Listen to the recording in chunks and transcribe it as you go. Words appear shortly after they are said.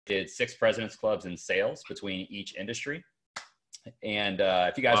did 6 president's clubs in sales between each industry. And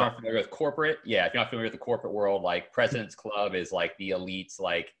if you guys aren't familiar with corporate, if you're not familiar with the corporate world, like President's Club is like the elite's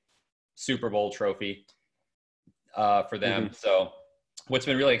like Super Bowl trophy for them. So what's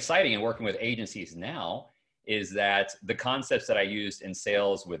been really exciting in working with agencies now is that the concepts that I used in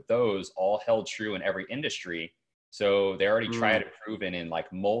sales with those all held true in every industry. So they already tried and proven in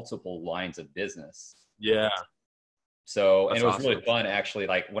like multiple lines of business. Yeah. So, and it was really fun actually.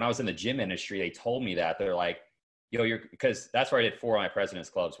 Like when I was in the gym industry, they told me that they're like, yo, because that's where I did 4 of my president's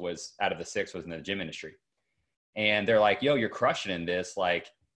clubs, was out of the 6 was in the gym industry. And they're like, yo, you're crushing in this. Like,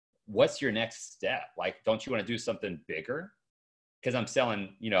 what's your next step? Like, don't you want to do something bigger? Because I'm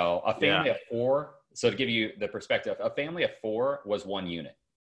selling, you know, a family of 4. So to give you the perspective, a family of 4 was 1 unit.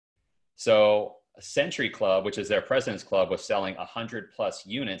 So a Century Club, which is their president's club, was selling 100+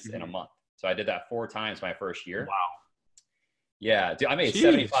 units in a month. So I did that 4 times my first year. Wow. Yeah, dude, I made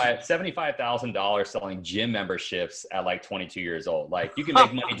 $75,000 selling gym memberships at like 22 years old. Like, you can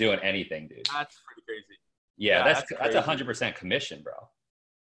make money doing anything, dude. That's pretty crazy. Yeah, that's 100% commission, bro.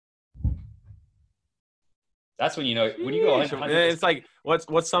 That's when you know when you go 100%. It's like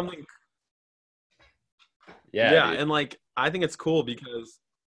what's something. Yeah, and like I think it's cool because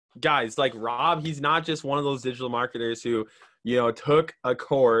guys like Rob, he's not just one of those digital marketers who, you know, took a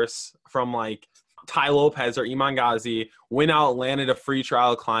course from like Ty Lopez or Iman Ghazi, went out, landed a free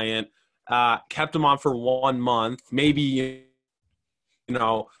trial client, kept him on for 1 month, maybe, you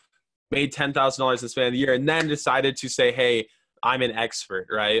know, made $10,000 in the span of the year, and then decided to say, hey, I'm an expert,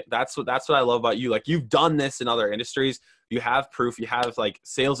 right? That's what I love about you. Like, you've done this in other industries. You have proof. You have like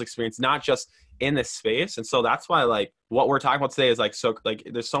sales experience, not just in this space. And so that's why like what we're talking about today is like, so like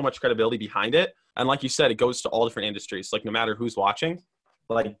there's so much credibility behind it. And like you said, it goes to all different industries. Like no matter who's watching,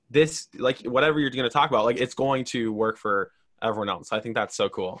 like this, like whatever you're going to talk about, like it's going to work for everyone else. I think that's so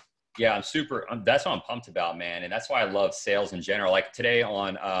cool. Yeah, that's what I'm pumped about, man. And that's why I love sales in general. Like today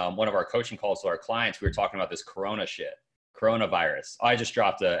on one of our coaching calls with our clients, we were talking about this coronavirus. I just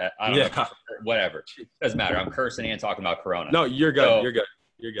dropped I don't know, whatever. Doesn't matter. I'm cursing and talking about corona. No, you're good. You're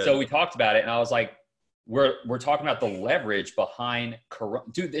good. So we talked about it and I was like, we're talking about the leverage behind corona.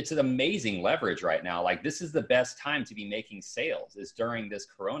 Dude, it's an amazing leverage right now. Like this is the best time to be making sales is during this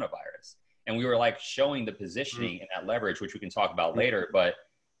coronavirus. And we were like showing the positioning in that leverage, which we can talk about later, but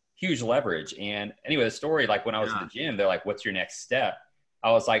huge leverage. And anyway, the story, like when I was in the gym, they're like, what's your next step?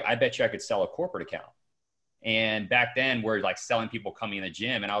 I was like, I bet you I could sell a corporate account. And back then we're like selling people coming in the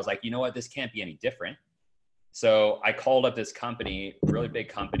gym. And I was like, you know what, this can't be any different. So I called up this company, really big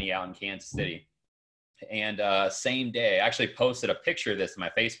company out in Kansas City. And same day, I actually posted a picture of this in my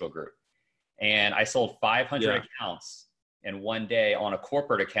Facebook group. And I sold 500 accounts in one day on a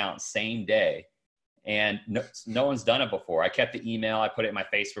corporate account, same day. And no one's done it before. I kept the email. I put it in my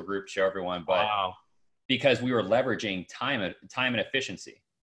Facebook group to show everyone. But because we were leveraging time and efficiency.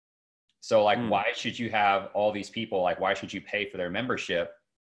 So like, why should you have all these people? Like, why should you pay for their membership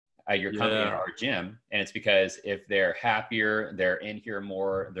at your company or our gym? And it's because if they're happier, they're in here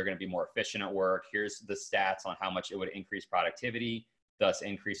more, they're going to be more efficient at work. Here's the stats on how much it would increase productivity, thus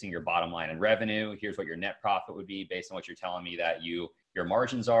increasing your bottom line and revenue. Here's what your net profit would be based on what you're telling me that your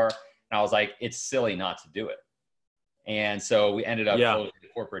margins are. And I was like, it's silly not to do it. And so we ended up closing the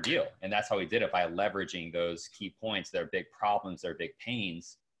corporate deal. And that's how we did it, by leveraging those key points, their big problems, their big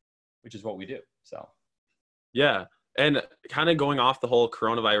pains, which is what we do. So, yeah. And kind of going off the whole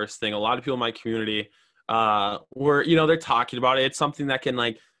coronavirus thing, a lot of people in my community were, you know, they're talking about it. It's something that can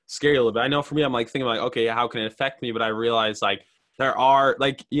like scare you a little bit. I know for me, I'm like thinking like, okay, how can it affect me? But I realize like there are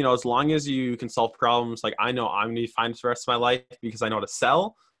like, you know, as long as you can solve problems, like I know I'm going to be fine for the rest of my life because I know how to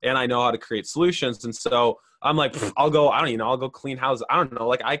sell and I know how to create solutions. And so I'm like, I'll go clean houses. I don't know.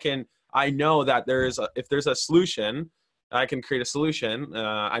 Like I know that if there's a solution, I can create a solution.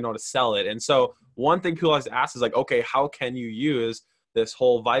 I know how to sell it. And so one thing people always ask is like, okay, how can you use this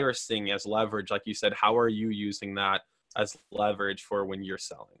whole virus thing as leverage? Like you said, how are you using that as leverage for when you're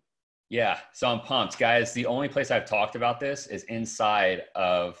selling? Yeah. So I'm pumped, guys. The only place I've talked about this is inside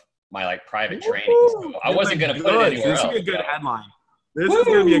of my like private training. So I wasn't going to put it anywhere else. This is a good headline. This is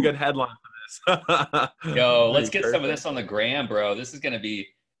going to be a good headline for this. Yo, let's get some of this on the gram, bro. This is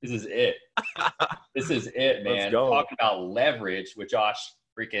it. This is it, man. Let's go. Talking about leverage with Joshua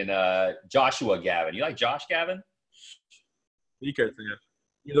Gavin. You like Josh Gavin? Secret.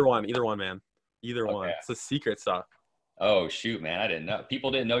 Either one, man. Either one. It's the secret stuff. Oh, shoot, man. I didn't know.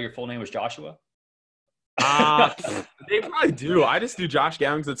 People didn't know your full name was Joshua? They probably do. I just do Josh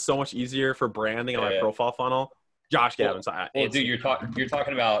Gavin because it's so much easier for branding on my profile funnel. Josh Gavin. Well, dude, you're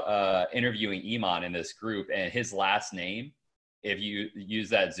talking about interviewing Iman in this group, and his last name if you use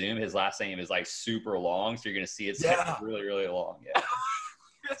that Zoom, his last name is like super long. So you're going to see it's really, really long. Yeah.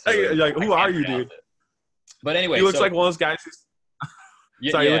 So you're like, who are you, dude? But anyway, he looks like one of those guys who's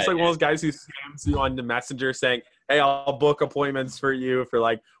he looks like one of those guys who scams you on the messenger saying, hey, I'll book appointments for you for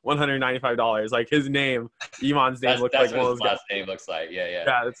like $195. Like his name, Iman's name looks like one of those guys. Last name looks like. Yeah.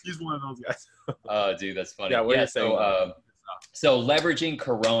 Yeah, he's one of those guys. Oh, dude, that's funny. Yeah, what are you saying? So leveraging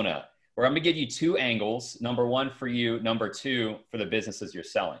Corona, where I'm going to give you two angles. Number one for you, number two for the businesses you're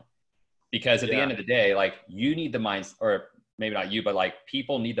selling. Because at the end of the day, like you need the mindset, or maybe not you, but like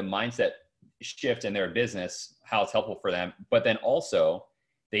people need the mindset shift in their business, how it's helpful for them. But then also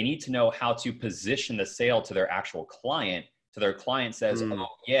they need to know how to position the sale to their actual client. So their client says, oh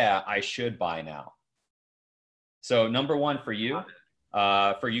yeah, I should buy now. So number one for you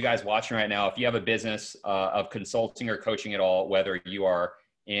guys watching right now, if you have a business of consulting or coaching at all, whether you are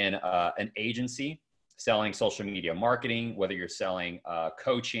in an agency selling social media marketing, whether you're selling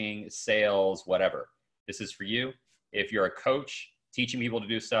coaching, sales, whatever, this is for you. If you're a coach teaching people to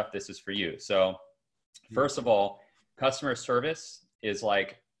do stuff, this is for you. So first of all, customer service is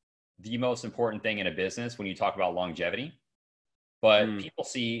like the most important thing in a business when you talk about longevity. But people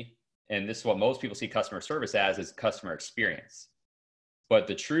see, and this is what most people see customer service as, is customer experience. But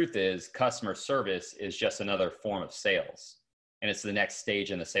the truth is customer service is just another form of sales. And it's the next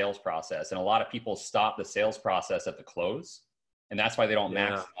stage in the sales process. And a lot of people stop the sales process at the close. And that's why they don't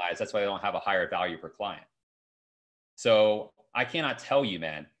maximize. That's why they don't have a higher value per client. So I cannot tell you,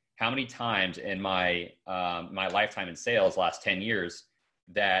 man, how many times in my my lifetime in sales, last 10 years,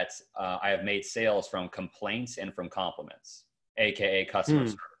 that I have made sales from complaints and from compliments, AKA customer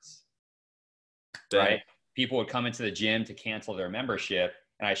service, right? People would come into the gym to cancel their membership,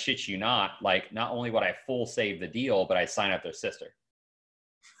 and I shit you not, like not only would I full save the deal, but I sign up their sister.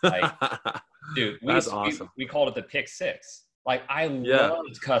 Like, dude, we called it the pick six. Like I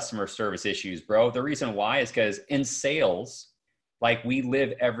loved customer service issues, bro. The reason why is because in sales, like we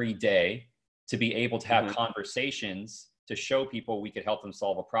live every day to be able to have conversations to show people we could help them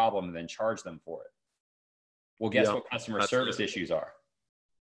solve a problem and then charge them for it. Well, guess what customer service issues are?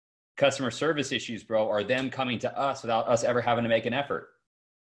 Customer service issues, bro, are them coming to us without us ever having to make an effort.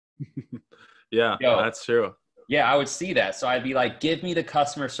 That's true. Yeah, I would see that. So I'd be like, give me the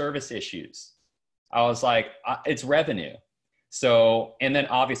customer service issues. I was like, it's revenue. So, and then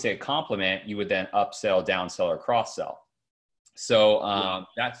obviously a compliment, you would then upsell, downsell, or cross sell. So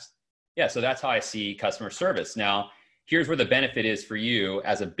so that's how I see customer service. Now, here's where the benefit is for you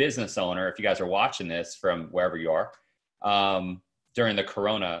as a business owner, if you guys are watching this from wherever you are, during the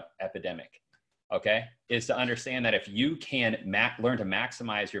Corona epidemic, okay, is to understand that if you can learn to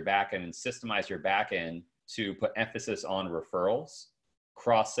maximize your back end and systemize your back end to put emphasis on referrals,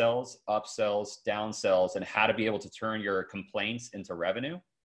 cross sells, upsells, downsells, and how to be able to turn your complaints into revenue,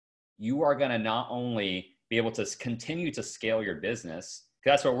 you are going to not only be able to continue to scale your business.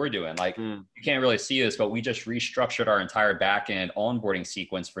 That's what we're doing. Like you can't really see this, but we just restructured our entire back end onboarding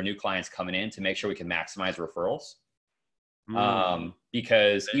sequence for new clients coming in to make sure we can maximize referrals.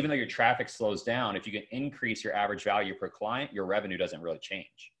 Because even though your traffic slows down, if you can increase your average value per client, your revenue doesn't really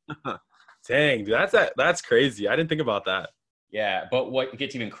change. Dang, dude, that's crazy. I didn't think about that. Yeah. But what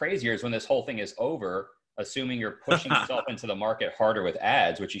gets even crazier is when this whole thing is over, assuming you're pushing yourself into the market harder with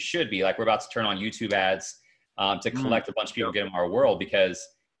ads, which you should be. Like we're about to turn on YouTube ads to collect a bunch of people, get them our world, because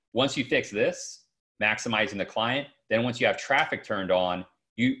once you fix this, maximizing the client, then once you have traffic turned on,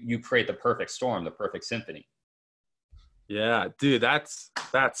 you create the perfect storm, the perfect symphony. Yeah, dude, that's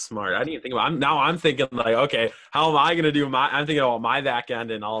smart. I didn't even think about. I'm thinking like, okay, how am I gonna do I'm thinking about my back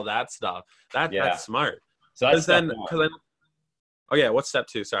end and all that stuff. That's smart. So that's what's step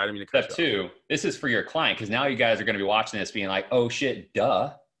two? Sorry, I didn't mean to cut you off. Step two, this is for your client, because now you guys are going to be watching this being like, oh shit,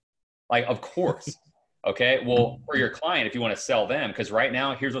 duh. Like, of course. Okay. Well, for your client, if you want to sell them, because right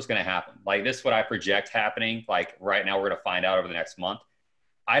now, here's what's going to happen. Like this is what I project happening. Like right now, we're going to find out over the next month.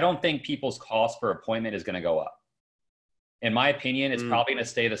 I don't think people's cost per appointment is going to go up. In my opinion, it's probably going to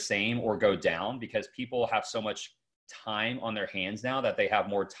stay the same or go down, because people have so much time on their hands now that they have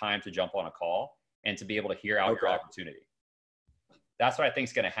more time to jump on a call and to be able to hear out your opportunity. That's what I think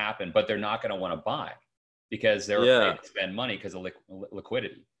is going to happen, but they're not going to want to buy because they're afraid to spend money because of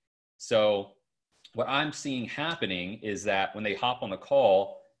liquidity. So what I'm seeing happening is that when they hop on the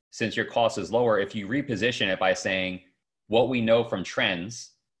call, since your cost is lower, if you reposition it by saying what we know from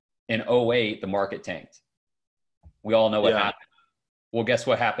trends, in 2008, the market tanked. We all know what happened. Well, guess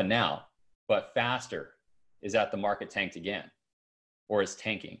what happened now? But faster is that the market tanked again, or is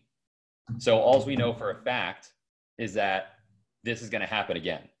tanking. So all we know for a fact is that this is going to happen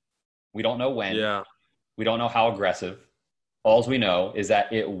again. We don't know when. Yeah. We don't know how aggressive. All we know is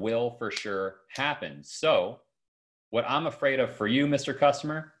that it will for sure happen. So what I'm afraid of for you, Mr.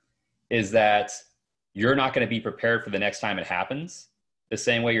 Customer, is that you're not going to be prepared for the next time it happens the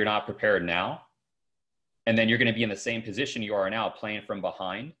same way you're not prepared now. And then you're going to be in the same position you are now, playing from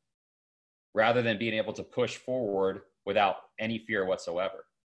behind, rather than being able to push forward without any fear whatsoever.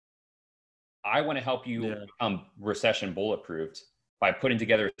 I want to help you become recession bulletproofed by putting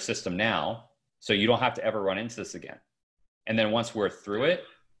together a system now so you don't have to ever run into this again. And then once we're through it,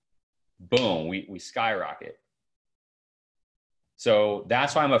 boom, we skyrocket. So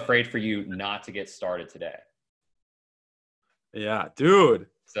that's why I'm afraid for you not to get started today. Yeah, dude.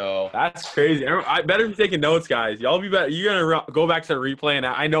 So that's crazy. I better be taking notes, guys. Y'all be better. You're gonna go back to the replay, and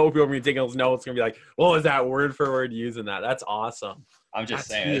I know people are gonna be taking those notes. Gonna be like, "What was that word for word using that?" That's awesome. I'm just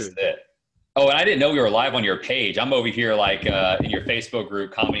saying, this is it. Oh, and I didn't know we were live on your page. I'm over here like in your Facebook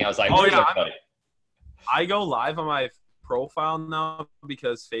group commenting. I was like, "Oh yeah." I go live on my profile now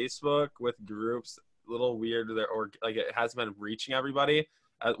because Facebook with groups a little weird there, or like it hasn't been reaching everybody,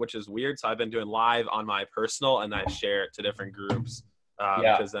 which is weird. So I've been doing live on my personal, and I share it to different groups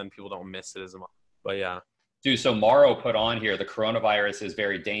because then people don't miss it as much. But yeah, dude. So Mauro put on here, the coronavirus is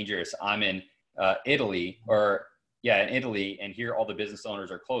very dangerous. I'm in Italy, in Italy, and here all the business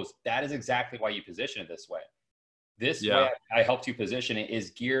owners are closed. That is exactly why you position it this way. This way I helped you position it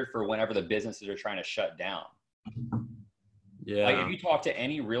is geared for whenever the businesses are trying to shut down. Yeah. Like if you talk to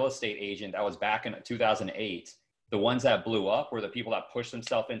any real estate agent that was back in 2008, the ones that blew up were the people that pushed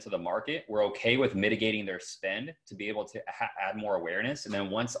themselves into the market, were okay with mitigating their spend to be able to add more awareness. And then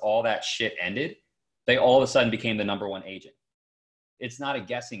once all that shit ended, they all of a sudden became the number one agent. It's not a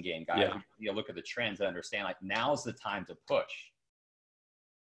guessing game, guys. Yeah. You look at the trends and understand, like, now's the time to push.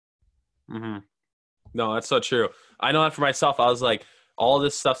 Mm-hmm. No, that's so true. I know that for myself. I was like, all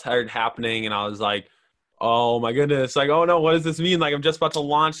this stuff started happening, and I was like, oh my goodness, like, oh no, what does this mean? Like, I'm just about to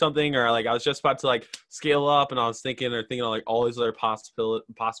launch something, or like I was just about to like scale up, and I was thinking of like all these other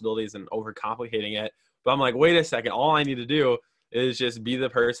possibilities and overcomplicating it. But I'm like, wait a second, all I need to do is just be the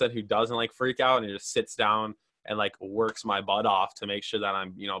person who doesn't like freak out and just sits down and like works my butt off to make sure that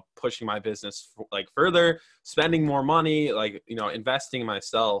I'm, pushing my business like further, spending more money, like, investing in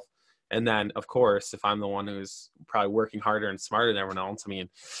myself. And then, of course, if I'm the one who's probably working harder and smarter than everyone else, I mean,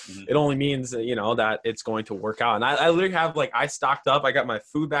 it only means, that it's going to work out. And I literally have, I stocked up. I got my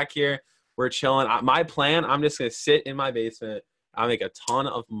food back here. We're chilling. My plan, I'm just going to sit in my basement. I'll make a ton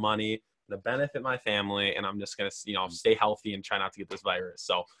of money to benefit my family. And I'm just going to, stay healthy and try not to get this virus.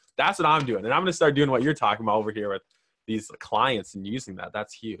 So that's what I'm doing. And I'm going to start doing what you're talking about over here with these clients and using that.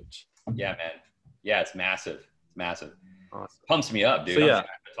 That's huge. Yeah, man. Yeah, it's massive. It's massive. Awesome. Pumps me up, dude. So, I'm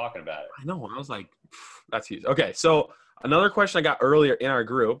talking about it. I know. I was like, that's huge. Okay. So another question I got earlier in our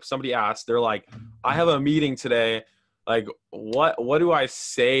group, somebody asked, they're like, I have a meeting today. Like, what do I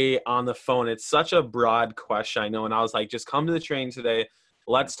say on the phone? It's such a broad question, I know. And I was like, just come to the training today.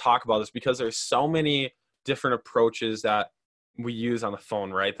 Let's talk about this, because there's so many different approaches that we use on the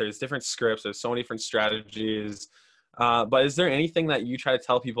phone, right? There's different scripts. There's so many different strategies. But is there anything that you try to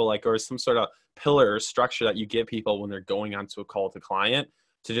tell people, like, or some sort of pillar or structure that you give people when they're going onto a call with a client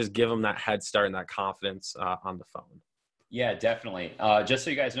to just give them that head start and that confidence on the phone? Yeah, definitely. Just so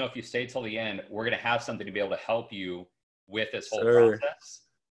you guys know, if you stay till the end, we're going to have something to be able to help you with this whole process.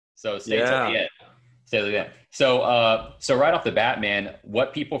 So stay till the end. Stay till the end. So right off the bat, man,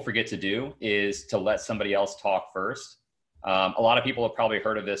 what people forget to do is to let somebody else talk first. A lot of people have probably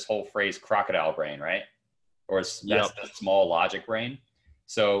heard of this whole phrase, crocodile brain, right? Or that's the small logic brain.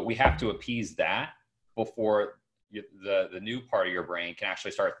 So we have to appease that before the new part of your brain can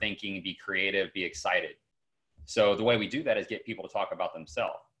actually start thinking, be creative, be excited. So the way we do that is get people to talk about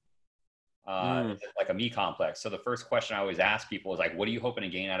themselves, like a me complex. So the first question I always ask people is like, what are you hoping to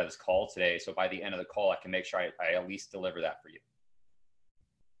gain out of this call today? So by the end of the call, I can make sure I at least deliver that for you.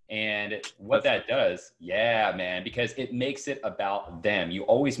 And what that does, yeah, man, because it makes it about them. You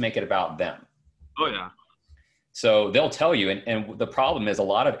always make it about them. Oh, yeah. So they'll tell you, and the problem is a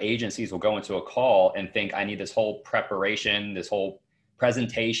lot of agencies will go into a call and think, I need this whole preparation, this whole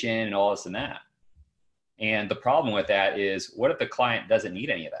presentation and all this and that. And the problem with that is, what if the client doesn't need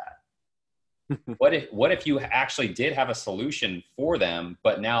any of that? What if you actually did have a solution for them,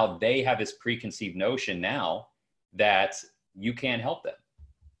 but now they have this preconceived notion now that you can't help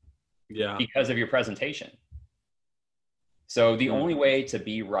them because of your presentation? So the only way to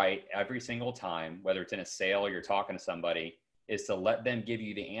be right every single time, whether it's in a sale or you're talking to somebody, is to let them give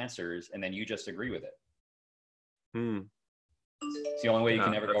you the answers and then you just agree with it. It's the only way you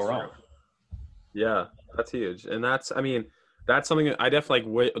can never go wrong. Yeah, that's huge. And that's something that I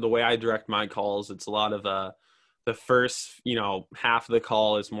definitely, the way I direct my calls, it's a lot of the first, half of the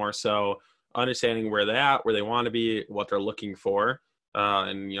call is more so understanding where they're at, where they want to be, what they're looking for,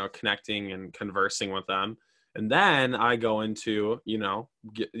 and, connecting and conversing with them. And then I go into,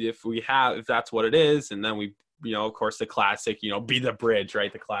 if that's what it is. And then we, of course, the classic, be the bridge,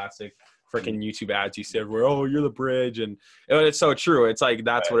 right? The classic freaking YouTube ads you said where, oh, you're the bridge. And it's so true. It's like,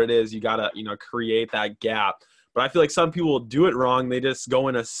 that's what it is. You got to, create that gap. But I feel like some people do it wrong. They just go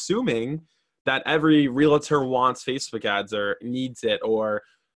in assuming that every realtor wants Facebook ads or needs it, or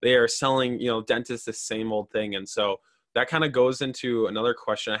they are selling, dentists the same old thing. And so that kind of goes into another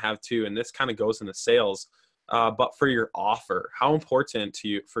question I have too. And this kind of goes into sales. But for your offer, how important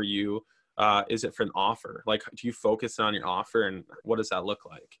for you is it for an offer? Like, do you focus on your offer, and what does that look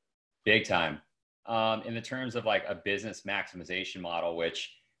like? Big time. In the terms of like a business maximization model,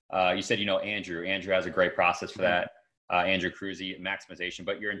 which you said, Andrew has a great process for that. Andrew Cruzy, maximization,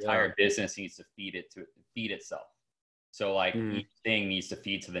 but your entire business needs to feed itself. So like each thing needs to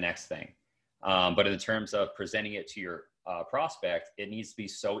feed to the next thing. But in terms of presenting it to your prospect, it needs to be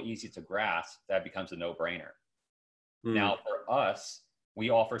so easy to grasp that it becomes a no-brainer. Now for us, we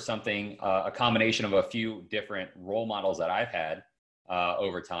offer something, a combination of a few different role models that I've had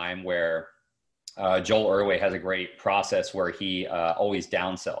over time, where Joel Irway has a great process where he always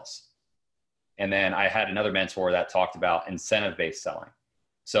downsells. And then I had another mentor that talked about incentive-based selling.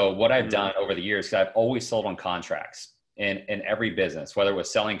 So what I've done over the years, because I've always sold on contracts in every business, whether it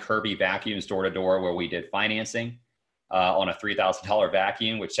was selling Kirby vacuums door to door, where we did financing on a $3,000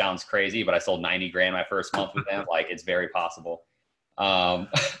 vacuum, which sounds crazy, but I sold 90 grand my first month with them. Like, it's very possible.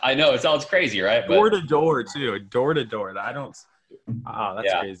 I know it sounds crazy, right? Door to door too. Door to door. That's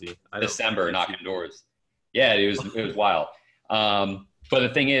crazy. December knocking doors. Yeah, it was wild. But the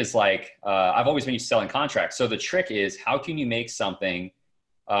thing is, like, I've always been used to selling contracts. So the trick is, how can you make something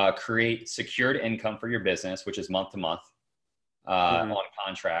create secured income for your business, which is month to month on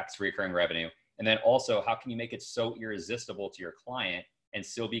contracts, recurring revenue. And then also, how can you make it so irresistible to your client and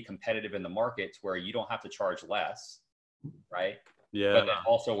still be competitive in the market to where you don't have to charge less, right? Yeah. But then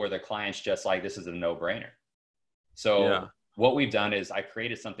also where the client's just like, this is a no-brainer. So what we've done is I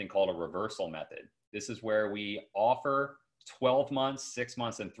created something called a reversal method. This is where we offer 12 months, 6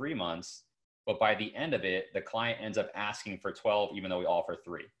 months, and 3 months. But by the end of it, the client ends up asking for 12, even though we offer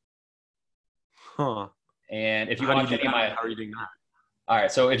 3. Huh. And if you watch any of my, how are you doing that? All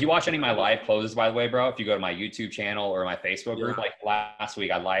right. So if you watch any of my live closes, by the way, bro, if you go to my YouTube channel or my Facebook group, like last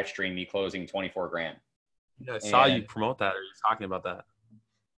week, I live streamed me closing 24 grand. Yeah, I saw you promote that, or you talking about that.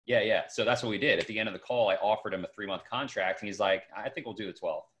 Yeah. So that's what we did. At the end of the call, I offered him a 3-month contract, and he's like, I think we'll do the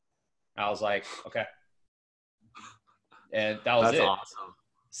 12. And I was like, okay. And that was it. That's awesome.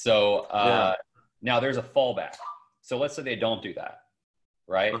 So now there's a fallback. So let's say they don't do that,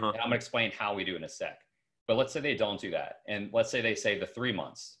 right? And I'm going to explain how we do it in a sec. But let's say they don't do that. And let's say they say the 3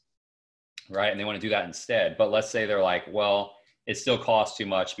 months, right? And they want to do that instead. But let's say they're like, well, it still costs too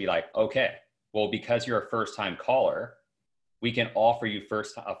much. Be like, okay, well, because you're a first-time caller, we can offer you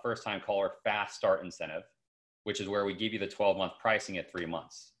a first-time caller fast start incentive, which is where we give you the 12-month pricing at 3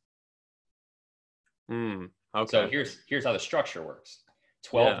 months. Okay. So here's how the structure works.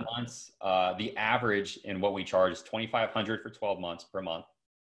 12 months, the average in what we charge is $2,500 for 12 months per month,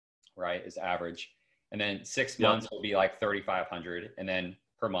 right, is average. And then 6 months will be like $3,500, and then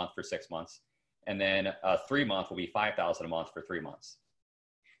per month for 6 months. And then 3 month will be $5,000 a month for 3 months.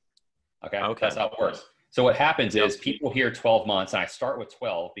 Okay. That's how it works. So what happens is people hear 12 months, and I start with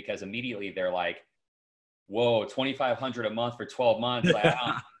 12 because immediately they're like, whoa, $2,500 a month for 12 months. Like,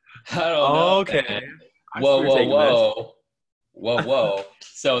 I don't know. Okay. Whoa.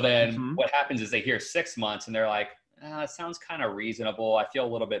 So then what happens is they hear 6 months and they're like, it sounds kind of reasonable. I feel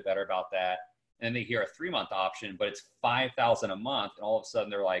a little bit better about that. And then they hear a 3-month option, but it's $5,000 a month. And all of a sudden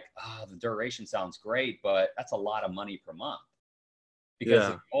they're like, the duration sounds great, but that's a lot of money per month.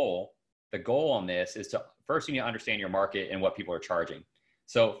 Because the goal on this is to, first you need to understand your market and what people are charging.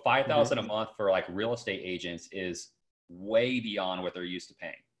 So $5,000 a month for like real estate agents is way beyond what they're used to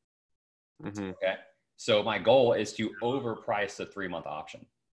paying. Okay. So my goal is to overprice the 3-month option.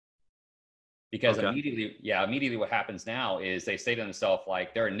 Because immediately what happens now is they say to themselves,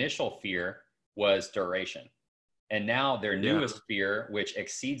 like, their initial fear was duration. And now their newest fear, which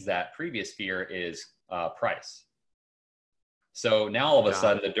exceeds that previous fear, is price. So now all of a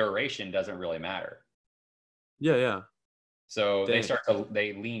sudden the duration doesn't really matter. Yeah. So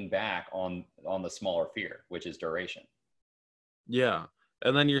they lean back on the smaller fear, which is duration. Yeah.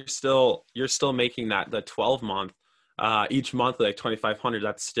 And then you're still making that the 12-month each month, like 2,500,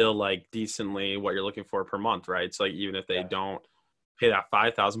 that's still like decently what you're looking for per month, right? So like, even if they don't pay that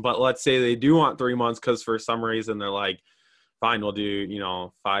 5,000. But let's say they do want 3 months because for some reason they're like, fine, we'll do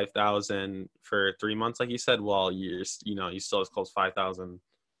 5,000 for 3 months, like you said. Well, you still have close 5,000.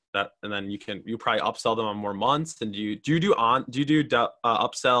 That, and then you probably upsell them on more months. And do you do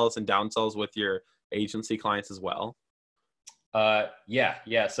upsells and downsells with your agency clients as well?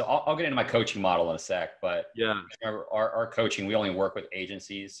 Yeah. So I'll get into my coaching model in a sec, but Yeah. our coaching, we only work with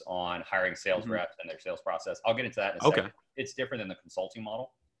agencies on hiring sales reps and their sales process. I'll get into that in a second. It's different than the consulting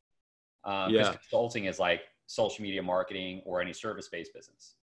model. Because consulting is like social media marketing or any service-based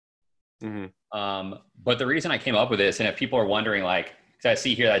business. But the reason I came up with this, and if people are wondering, like, because I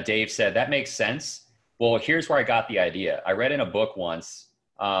see here that Dave said that makes sense. Well, here's where I got the idea. I read in a book once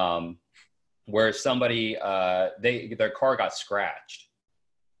where somebody, their car got scratched,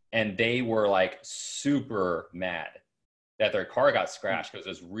 and they were like super mad that their car got scratched because it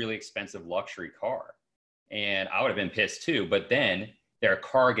was a really expensive luxury car. And I would have been pissed too. But then their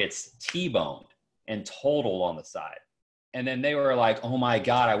car gets T-boned and totaled on the side. And then they were like, oh my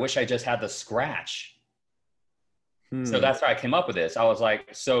God, I wish I just had the scratch. So that's why I came up with this. I was like,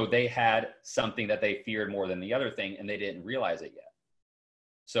 so they had something that they feared more than the other thing, and they didn't realize it yet.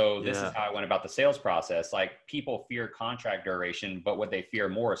 So this is how I went about the sales process. Like, people fear contract duration, but what they fear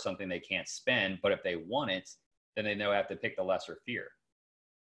more is something they can't spend. But if they want it, then they know they have to pick the lesser fear.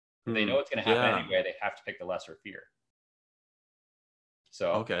 If they know it's going to happen anyway, they have to pick the lesser fear.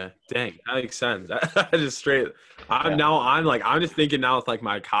 So okay, dang, that makes sense. That is straight. I'm just thinking now with like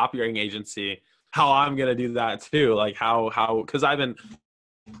my copywriting agency, how I'm gonna do that too. Like how because I've been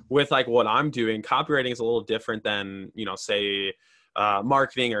with like what I'm doing, copywriting is a little different than say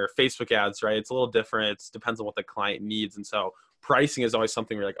marketing or Facebook ads, right? It's a little different. It depends on what the client needs, and so pricing is always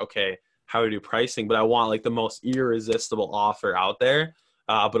something we're like, okay, how do we do pricing? But I want like the most irresistible offer out there,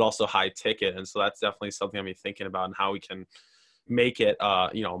 but also high ticket, and so that's definitely something I'm thinking about and how we can make it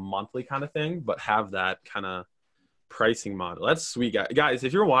monthly kind of thing, but have that kind of pricing model. That's sweet, guys.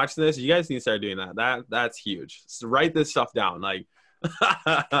 If you're watching this, you guys need to start doing that. That's huge. So write this stuff down. Like,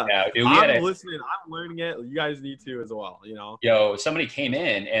 I'm listening. I'm learning it. You guys need to as well. Yo, somebody came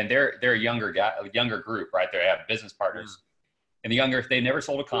in and they're a younger group, right? They have business partners, and they never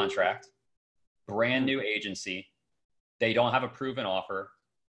sold a contract, brand new agency. They don't have a proven offer,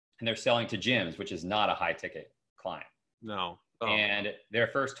 and they're selling to gyms, which is not a high ticket client. No. And their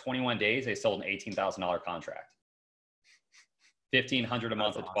first 21 days, they sold an $18,000 contract. $1,500 a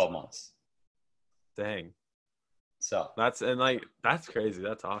month at 12 months. Dang. So that's crazy.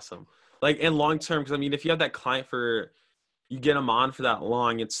 That's awesome. Like, in long term, because I mean, if you have that client you get them on for that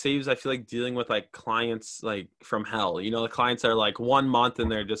long, it saves, I feel like, dealing with like clients like from hell. The clients are like 1 month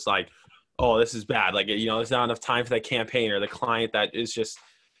and they're just like, oh, this is bad. Like, there's not enough time for that campaign, or the client that is just,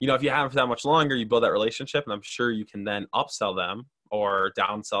 if you have them for that much longer, you build that relationship, and I'm sure you can then upsell them or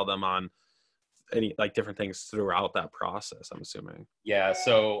downsell them on any like different things throughout that process, I'm assuming. Yeah.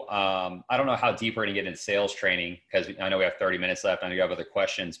 So I don't know how deep we're going to get into sales training, because I know we have 30 minutes left. I know you have other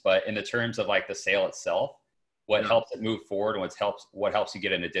questions, but in the terms of like the sale itself, what helps it move forward and what helps you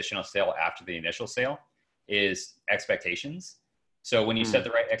get an additional sale after the initial sale is expectations. So when you set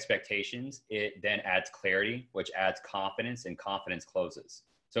the right expectations, it then adds clarity, which adds confidence, and confidence closes.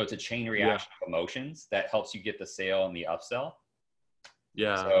 So it's a chain reaction of emotions that helps you get the sale and the upsell.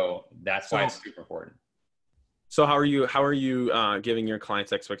 Yeah. So that's why it's super important. So how are you giving your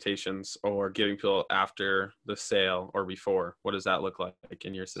clients expectations, or giving people after the sale or before? What does that look like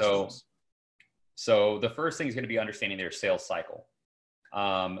in your systems? So the first thing is going to be understanding their sales cycle.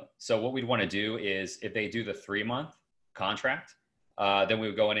 So what we'd want to do is, if they do the 3-month contract, then we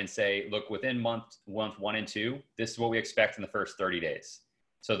would go in and say, look, within month 1 and 2, this is what we expect in the first 30 days.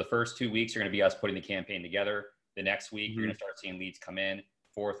 So the first 2 weeks are going to be us putting the campaign together. The next week, you're going to start seeing leads come in.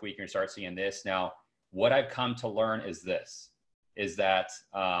 4th week, you're going to start seeing this. Now, what I've come to learn is that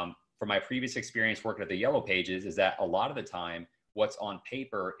from my previous experience working at the Yellow Pages, is that a lot of the time, what's on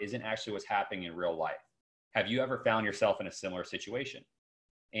paper isn't actually what's happening in real life. Have you ever found yourself in a similar situation?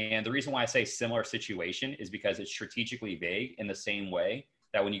 And the reason why I say similar situation is because it's strategically vague, in the same way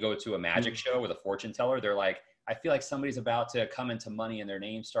that when you go to a magic show with a fortune teller, they're like, I feel like somebody's about to come into money and their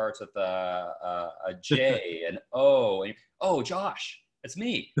name starts with a J and O. And, oh, Josh, it's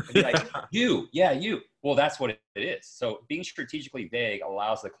me. And you're like, you. Well, that's what it is. So being strategically vague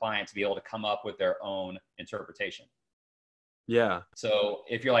allows the client to be able to come up with their own interpretation. Yeah. So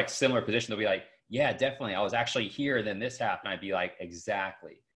if you're like similar position, they'll be like, yeah, definitely. I was actually here, then this happened. I'd be like,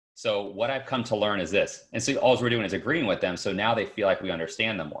 exactly. So what I've come to learn is this. And so all we're doing is agreeing with them. So now they feel like we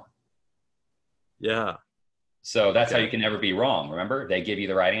understand them more. Yeah. So that's how you can never be wrong. Remember, they give you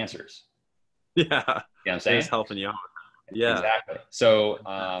the right answers. Yeah. You know what I'm saying? Just helping you out. Yeah. Exactly. So,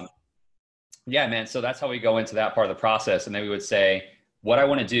 yeah, man. So that's how we go into that part of the process. And then we would say, what I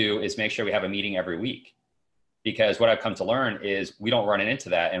want to do is make sure we have a meeting every week, because what I've come to learn is we don't run into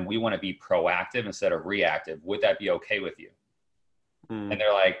that, and we want to be proactive instead of reactive. Would that be okay with you? And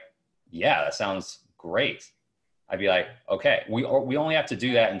they're like, yeah, that sounds great. I'd be like, okay, we only have to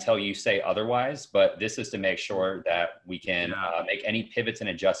do that until you say otherwise, but this is to make sure that we can make any pivots and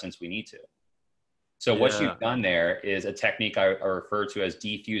adjustments we need to. So what you've done there is a technique I refer to as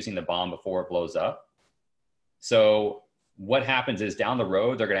defusing the bomb before it blows up. So what happens is down the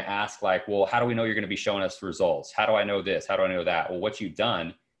road, they're going to ask like, well, how do we know you're going to be showing us results? How do I know this? How do I know that? Well, what you've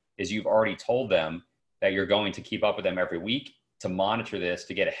done is you've already told them that you're going to keep up with them every week to monitor this,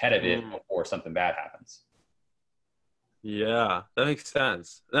 to get ahead of it before something bad happens. Yeah, that makes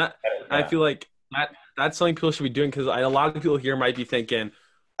sense. I feel like that's something people should be doing, because a lot of people here might be thinking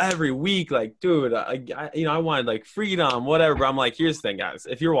every week, like, dude, I wanted like freedom, whatever. But I'm like, here's the thing, guys.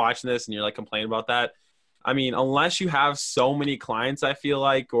 If you're watching this and you're like complaining about that, I mean, unless you have so many clients, I feel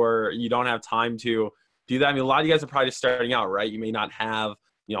like, or you don't have time to do that. I mean, a lot of you guys are probably just starting out, right? You may not have,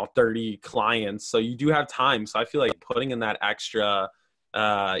 30 clients, so you do have time. So I feel like putting in that extra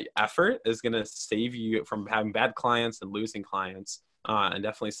effort is going to save you from having bad clients and losing clients, and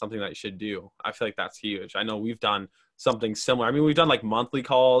definitely something that you should do. I feel like that's huge. I know we've done something similar. I mean, we've done like monthly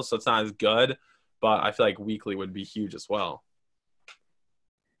calls, so it's not as good, but I feel like weekly would be huge as well.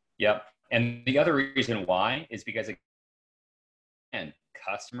 Yep. And the other reason why is because, again,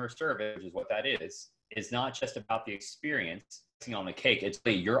 customer service, which is what that is not just about the experience on the cake. It's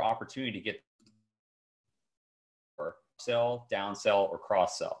your opportunity to get sell, downsell, or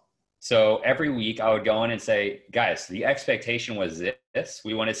cross sell. So every week I would go in and say, guys, the expectation was this.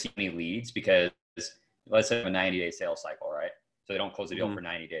 We want to see any leads, because let's say a 90-day sales cycle, right? So they don't close the deal for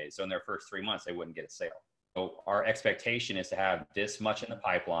 90 days. So in their first 3 months, they wouldn't get a sale. So our expectation is to have this much in the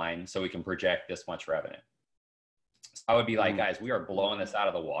pipeline so we can project this much revenue. So I would be like, guys, we are blowing this out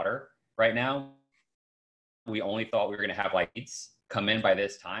of the water right now. We only thought we were going to have like leads come in by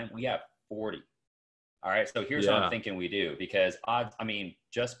this time. We have 40. All right. So here's what I'm thinking we do, because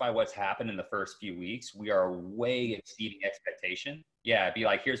just by what's happened in the first few weeks, we are way exceeding expectation. Yeah. It'd be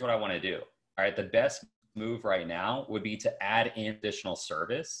like, here's what I want to do. All right. The best move right now would be to add in additional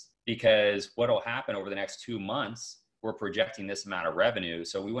service, because what will happen over the next 2 months, we're projecting this amount of revenue.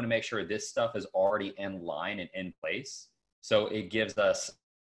 So we want to make sure this stuff is already in line and in place. So it gives us,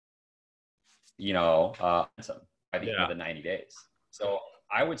 some by the end of the 90 days. So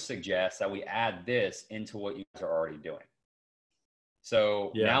I would suggest that we add this into what you guys are already doing.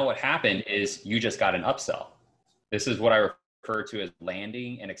 So now what happened is you just got an upsell. This is what I refer to as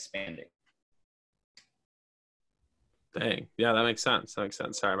landing and expanding. Dang. Yeah, that makes sense.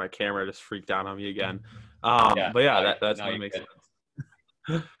 Sorry, my camera just freaked out on me again. But that's what makes sense.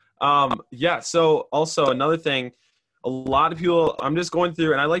 So also another thing, a lot of people, I'm just going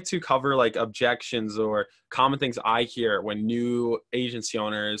through, and I like to cover like objections or common things I hear when new agency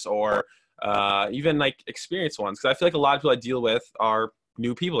owners or even like experienced ones. Because I feel like a lot of people I deal with are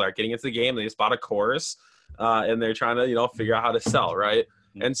new people that are getting into the game. They just bought a course and they're trying to, figure out how to sell, right?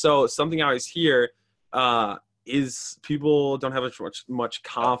 And so something I always hear is people don't have much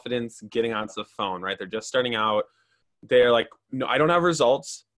confidence getting onto the phone, right? They're just starting out. They're like, no, I don't have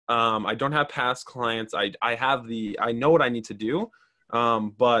results. I don't have past clients. I know what I need to do.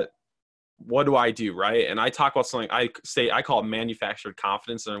 But what do I do? Right. And I talk about something I call it manufactured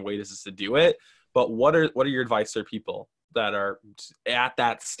confidence, and way is to do it. But what are your advice to people that are at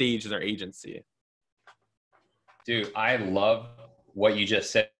that stage in their agency? Dude, I love what you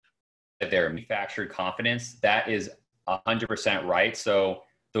just said there. Manufactured confidence. That is 100% right. So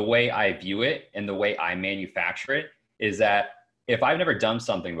the way I view it and the way I manufacture it is that if I've never done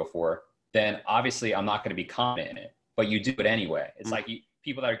something before, then obviously I'm not going to be confident in it, but you do it anyway. It's like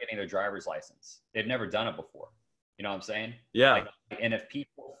people that are getting their driver's license, they've never done it before. You know what I'm saying? Yeah. And if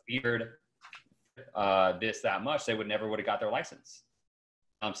people feared this that much, they would have got their license.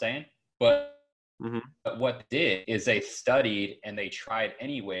 You know what I'm saying? But what they did is they studied and they tried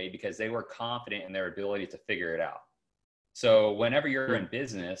anyway, because they were confident in their ability to figure it out. So whenever you're in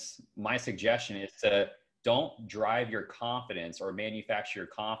business, my suggestion is to don't drive your confidence or manufacture your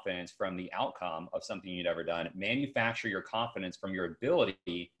confidence from the outcome of something you've ever done. Manufacture your confidence from your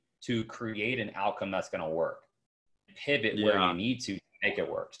ability to create an outcome that's going to work. Pivot where you need to make it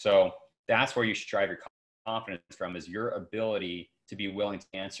work. So that's where you should drive your confidence from, is your ability to be willing to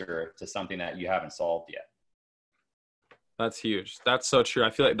answer to something that you haven't solved yet. That's huge. That's so true.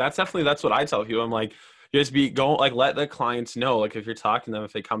 I feel like that's what I tell people. I'm like, let the clients know, like if you're talking to them,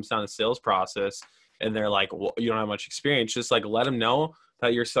 if it comes down to sales process, and they're like, well, you don't have much experience, just like let them know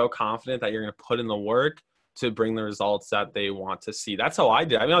that you're so confident that you're going to put in the work to bring the results that they want to see. That's how I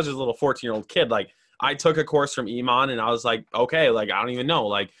did. I mean, I was just a little 14-year-old kid. Like I took a course from Iman and I was like, okay, like, I don't even know.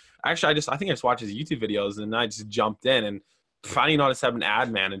 Like, actually, I think I just watched his YouTube videos and I just jumped in and I didn't know how to set an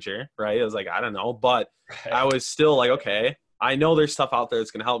ad manager, right? I was like, I don't know, but I was still like, okay, I know there's stuff out there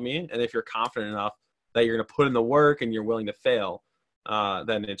that's going to help me. And if you're confident enough that you're going to put in the work and you're willing to fail,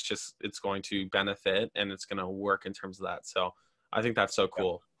 then it's going to benefit and it's going to work in terms of that. So I think that's so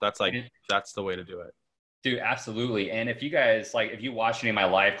cool. That's the way to do it. Dude, absolutely. And if you guys, like, if you watch any of my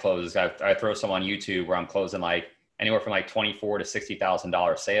live closes, I throw some on YouTube where I'm closing like anywhere from like $24,000 to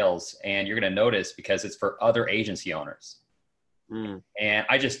 $60,000 sales. And you're going to notice because it's for other agency owners. And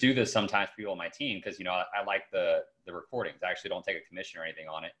I just do this sometimes for people on my team because, you know, I like the recordings. I actually don't take a commission or anything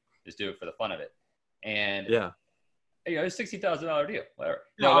on it. Just do it for the fun of it. And yeah, you know, it's $60,000 deal, whatever.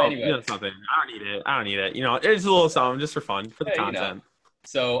 No, anyway. You know something. I don't need it. You know, it's a little something just for fun, for the content. You know.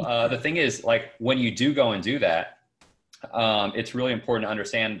 So the thing is, like, when you do go and do that, it's really important to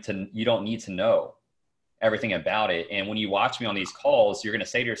understand you don't need to know everything about it. And when you watch me on these calls, you're going to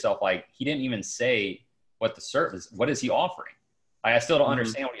say to yourself, like, he didn't even say what the service, what is he offering? I still don't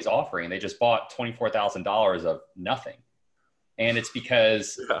understand what he's offering. They just bought $24,000 of nothing. And it's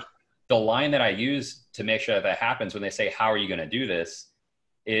because the line that I use to make sure that happens when they say, how are you going to do this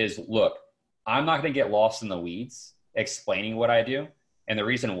is, look, I'm not going to get lost in the weeds explaining what I do. And the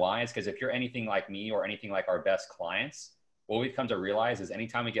reason why is because if you're anything like me or anything like our best clients, what we've come to realize is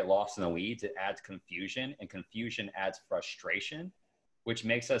anytime we get lost in the weeds, it adds confusion, and confusion adds frustration, which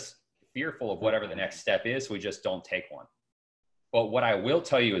makes us fearful of whatever the next step is. So we just don't take one. But what I will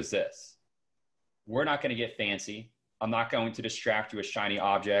tell you is this: we're not going to get fancy. I'm not going to distract you with shiny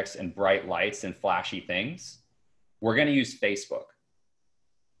objects and bright lights and flashy things. We're going to use Facebook.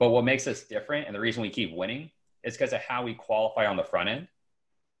 But what makes us different, and the reason we keep winning, is because of how we qualify on the front end.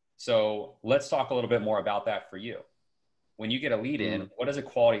 So let's talk a little bit more about that for you. When you get a lead in, what does a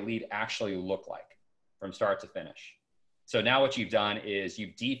quality lead actually look like from start to finish? So now what you've done is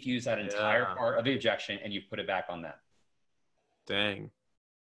you've defused that entire part of the objection and you've put it back on them. Dang,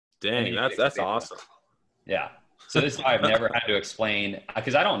 that's awesome. Yeah. So this is why I've never had to explain,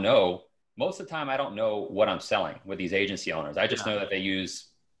 because I don't know. Most of the time, I don't know what I'm selling with these agency owners. I just know that they use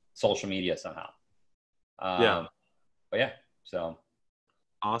social media somehow. But yeah, so.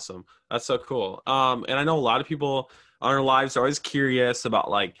 Awesome. That's so cool. And I know a lot of people on our lives are always curious about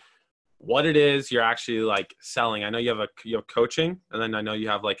like what it is you're actually like selling. I know you have coaching, and then I know you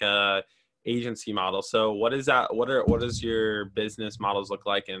have like a agency model. So what is that? What does your business models look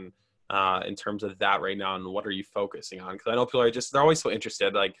like in terms of that right now, and what are you focusing on? Because I know people are they're always so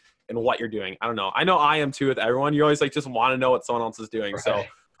interested like in what you're doing. I don't know. I know I am too with everyone. You always like just want to know what someone else is doing. Right. So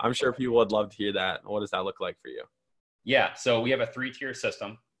I'm sure people would love to hear that. What does that look like for you? Yeah. So we have a 3-tier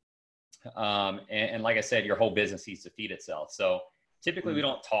system. And like I said, your whole business needs to feed itself. So typically we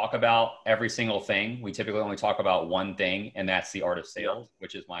don't talk about every single thing. We typically only talk about one thing, and that's the art of sales,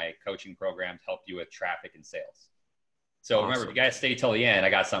 which is my coaching program to help you with traffic and sales. So remember, if you guys stay till the end,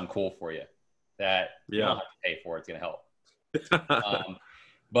 I got something cool for you that you don't have to pay for. It's going to help.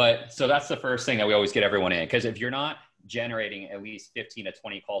 But so that's the first thing that we always get everyone in. Because if you're not generating at least 15 to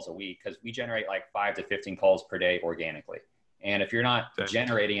 20 calls a week, because we generate like 5 to 15 calls per day organically. And if you're not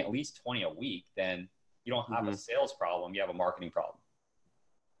generating at least 20 a week, then you don't have a sales problem. You have a marketing problem.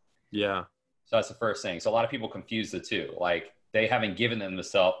 Yeah. So that's the first thing. So a lot of people confuse the two. Like they haven't given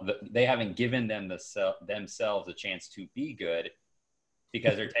themselves a chance to be good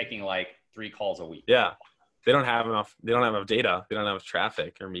because they're taking like 3 calls a week. Yeah. They don't have enough data. They don't have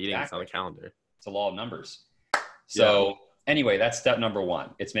traffic or meetings on the calendar. It's a law of numbers. So anyway, that's step number 1.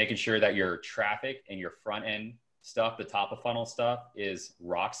 It's making sure that your traffic and your front end stuff, the top of funnel stuff, is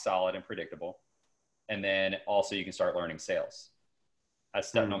rock solid and predictable. And then also you can start learning sales. That's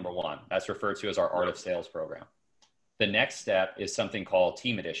step number 1. That's referred to as our Art of Sales program. The next step is something called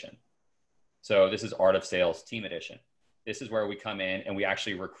Team Edition. So this is Art of Sales Team Edition. This is where we come in and we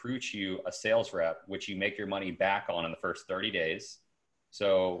actually recruit you a sales rep, which you make your money back on in the first 30 days.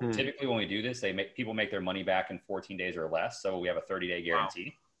 So typically when we do this, people make their money back in 14 days or less. So we have a 30-day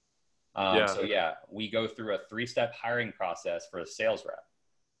guarantee. So we go through a 3-step hiring process for a sales rep.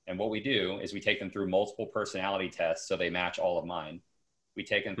 And what we do is we take them through multiple personality tests so they match all of mine. We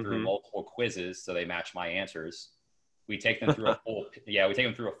take them through multiple quizzes so they match my answers. We take them through a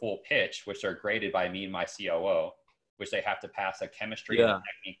full pitch, which are graded by me and my COO, which they have to pass a chemistry and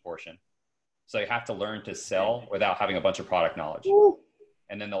technique portion. So they have to learn to sell without having a bunch of product knowledge.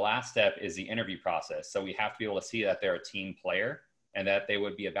 And then the last step is the interview process. So we have to be able to see that they're a team player and that they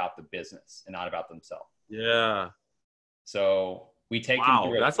would be about the business and not about themselves. Yeah. So we take them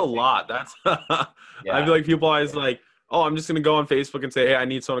through That's a lot. That's I yeah. feel like people always like, oh, I'm just gonna go on Facebook and say, hey, I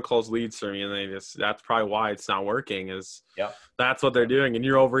need someone to close leads for me, and that's probably why it's not working. Is that's what they're doing, and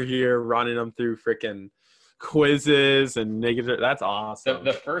you're over here running them through freaking quizzes and negative. That's awesome.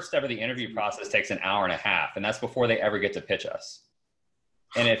 The first step of the interview process takes an hour and a half, and that's before they ever get to pitch us.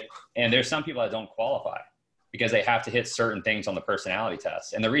 And there's some people that don't qualify because they have to hit certain things on the personality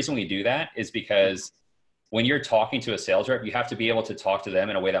test. And the reason we do that is because when you're talking to a sales rep, you have to be able to talk to them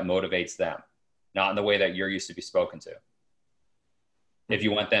in a way that motivates them, not in the way that you're used to be spoken to. If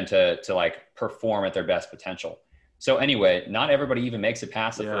you want them to like perform at their best potential. So anyway, not everybody even makes it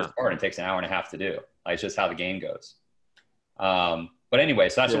past the first part. It takes an hour and a half to do. Like, it's just how the game goes. But anyway,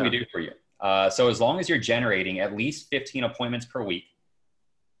 so that's what we do for you. So as long as you're generating at least 15 appointments per week,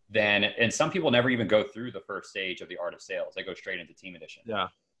 then, and some people never even go through the first stage of the art of sales. They go straight into team edition. Yeah.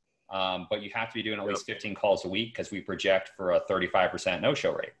 But you have to be doing at least 15 calls a week because we project for a 35%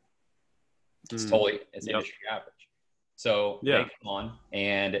 no-show rate. It's it's industry average. So they come on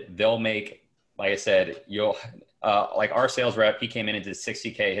and they'll make, like I said, like our sales rep, he came in and did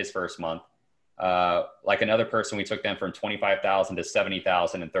 60K his first month. Like another person, we took them from 25,000 to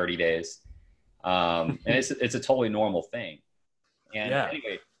 70,000 in 30 days. And it's a totally normal thing. And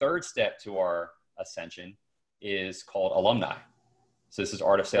anyway, third step to our ascension is called alumni. So this is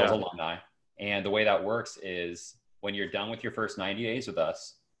Art of Sales Alumni. And the way that works is when you're done with your first 90 days with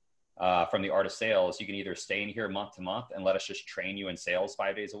us, from the Art of Sales, you can either stay in here month to month and let us just train you in sales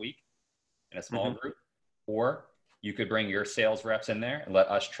 5 days a week in a small group, or you could bring your sales reps in there and let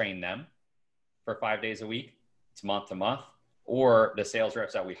us train them for 5 days a week. It's month to month. Or the sales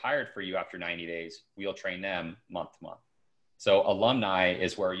reps that we hired for you after 90 days, we'll train them month to month. So alumni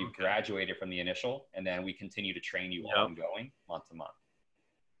is where you graduated from the initial, and then we continue to train you ongoing month to month.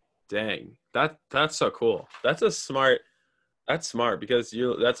 Dang, that's so cool. That's smart because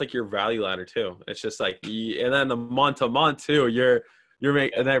that's like your value ladder too. It's just like, and then the month to month too, you're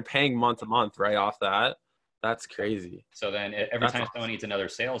making, and they're paying month to month right off that. That's crazy. So then every time someone needs another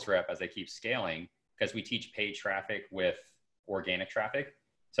sales rep as they keep scaling, because we teach paid traffic with organic traffic.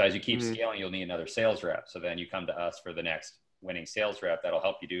 So as you keep scaling, you'll need another sales rep. So then you come to us for the next winning sales rep that'll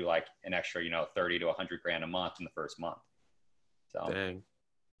help you do like an extra, 30 to 100 grand a month in the first month. So dang,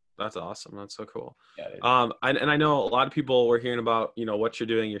 that's awesome. That's so cool. Yeah, and I know a lot of people were hearing about, what you're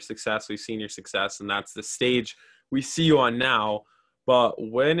doing, your success. We've seen your success, and that's the stage we see you on now. But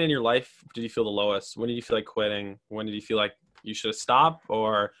when in your life did you feel the lowest? When did you feel like quitting? When did you feel like you should have stopped,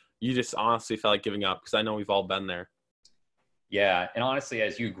 or you just honestly felt like giving up? Because I know we've all been there. Yeah. And honestly,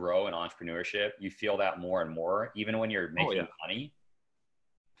 as you grow in entrepreneurship, you feel that more and more, even when you're making money.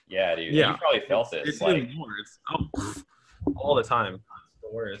 Yeah, dude. Yeah. You probably felt this. It's like more. It's all the time. It's the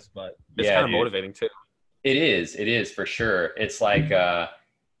worst, but it's kind of motivating too. It is for sure. It's like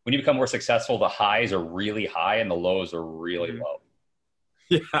when you become more successful, the highs are really high and the lows are really low.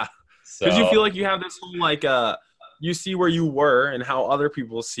 Yeah. Because you feel like you have this whole like you see where you were and how other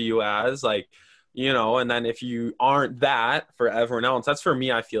people see you as, like, and then if you aren't that for everyone else, that's for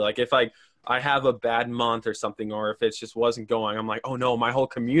me. I feel like if like I have a bad month or something, or if it just wasn't going, I'm like, oh no, my whole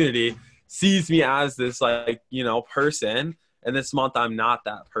community sees me as this like, person, and this month I'm not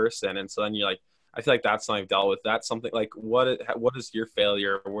that person. And so then you're like, I feel like that's something I've dealt with. That's something like, what is your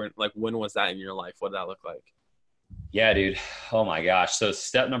failure? When was that in your life? What did that look like? Yeah, dude. Oh my gosh. So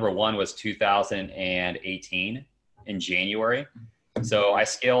step number 1 was 2018 in January. So I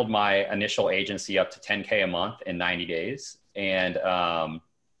scaled my initial agency up to 10K a month in 90 days, and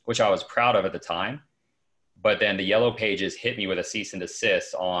which I was proud of at the time. But then the Yellow Pages hit me with a cease and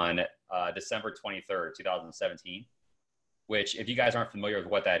desist on December 23rd, 2017, which, if you guys aren't familiar with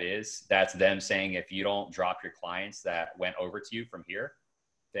what that is, that's them saying, if you don't drop your clients that went over to you from here,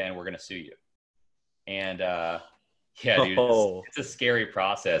 then we're going to sue you. And yeah, dude, it's a scary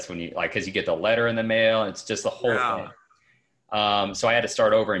process when you because you get the letter in the mail, and it's just the whole thing. So I had to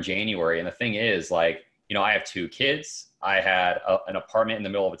start over in January. And the thing is, I have 2 kids. I had an apartment in the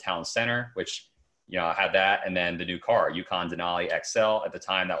middle of a town center, which, I had that. And then the new car, Yukon Denali XL at the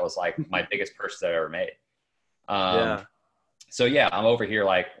time, that was like my biggest purchase I've ever made. So yeah, I'm over here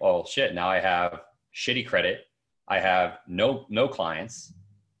like, oh shit, now I have shitty credit. I have no clients.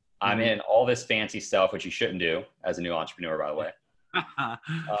 I'm in all this fancy stuff, which you shouldn't do as a new entrepreneur, by the way.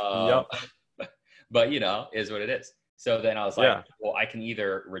 But is what it is. So then I was like, well, I can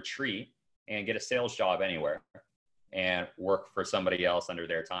either retreat and get a sales job anywhere and work for somebody else under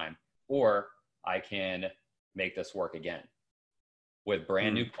their time, or I can make this work again with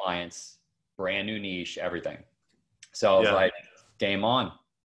brand new clients, brand new niche, everything. So I was like, game on.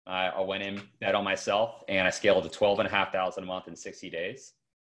 I went in, bet on myself, and I scaled to 12,500 a month in 60 days.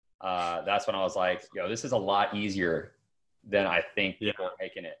 That's when I was like, yo, this is a lot easier than I think people are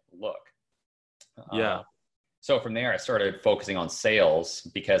making it look. So from there, I started focusing on sales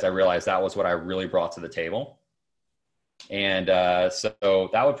because I realized that was what I really brought to the table. And so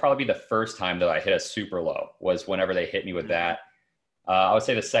that would probably be the first time that I hit a super low, was whenever they hit me with that. I would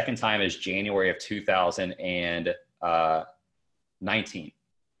say the second time is January of 2019.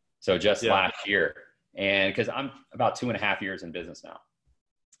 So just last year. And because I'm about 2.5 years in business now.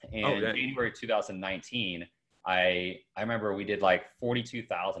 And January 2019, I remember we did like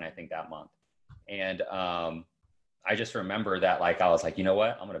 42,000, I think, that month. And I just remember that, like, I was like, you know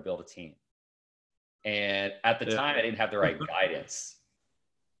what? I'm going to build a team. And at the time, I didn't have the right guidance.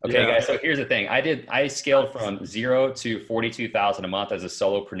 Okay, guys. So here's the thing. I scaled from 0 to 42,000 a month as a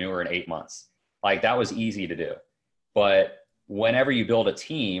solopreneur in 8 months. Like, that was easy to do. But whenever you build a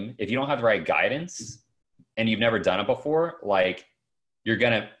team, if you don't have the right guidance and you've never done it before, like, you're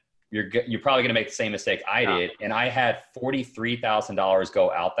probably gonna make the same mistake I did. And I had $43,000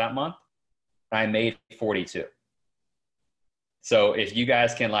 go out that month. And I made 42. So if you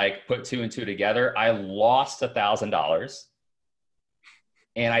guys can, like, put 2 and 2 together, I lost $1,000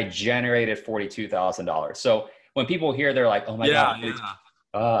 and I generated $42,000. So when people hear, they're like, oh my God,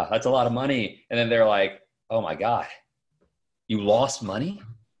 that's a lot of money. And then they're like, oh my God, you lost money?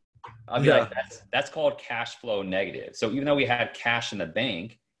 I'll be like, that's called cash flow negative. So even though we had cash in the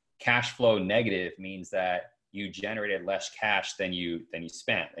bank, cash flow negative means that you generated less cash than you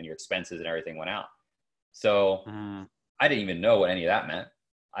spent, and your expenses and everything went out. So I didn't even know what any of that meant.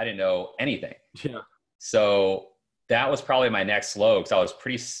 I didn't know anything. So that was probably my next low, because I was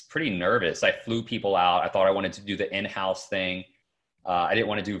pretty nervous. I flew people out. I thought I wanted to do the in-house thing. I didn't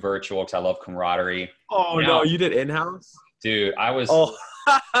want to do virtual because I love camaraderie. Oh, no, you did in-house? Dude, I was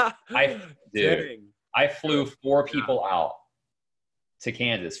I flew 4 people out to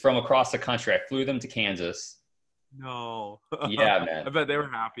Kansas from across the country. I flew them to Kansas. No. Yeah, man. I bet they were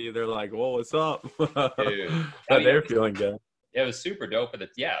happy. They're like, "Whoa, what's up?" Dude, they're feeling good. It was super dope.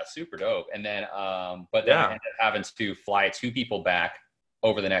 Super dope. And then, but then I ended up having to fly 2 people back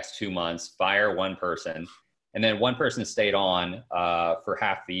over the next 2 months, fire 1 person, and then 1 person stayed on for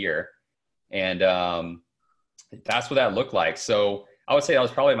half the year, and that's what that looked like. So I would say that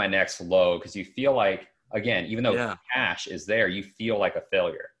was probably my next low, because you feel like, again, even though cash is there, you feel like a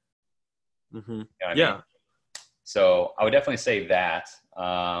failure. You know what I mean? So I would definitely say that.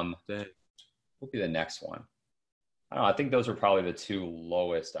 What would be the next one? I don't know. I think those are probably the 2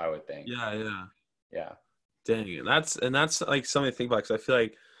 lowest, I would think. Yeah. Dang. And that's like something to think about, because I feel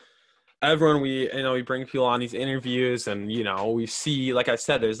like everyone, we bring people on these interviews, and, we see, like I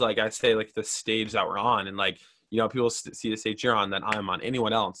said, there's, like I say, like the stage that we're on, and, like, people see the stage you're on, that I'm on,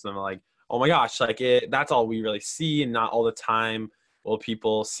 anyone else. And I'm like, oh my gosh, like that's all we really see. And not all the time will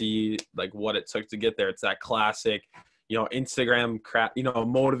people see, like, what it took to get there. It's that classic, Instagram crap,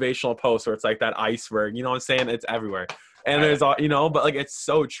 motivational post where it's like that iceberg, you know what I'm saying? It's everywhere. And there's all, but, like, it's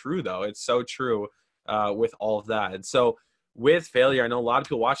so true though. It's so true with all of that. And so with failure, I know a lot of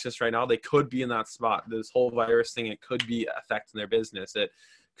people watch this right now, they could be in that spot. This whole virus thing, it could be affecting their business. It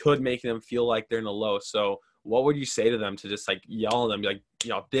could make them feel like they're in a low. So what would you say to them to just, like, yell at them, be like,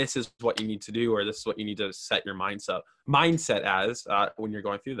 this is what you need to do, or this is what you need to set your mindset as when you're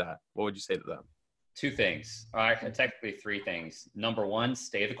going through that? What would you say to them? 2 things. All right, technically 3 things. Number 1,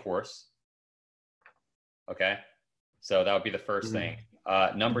 stay the course. Okay. So that would be the first thing.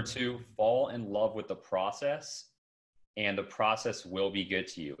 Number 2, fall in love with the process, and the process will be good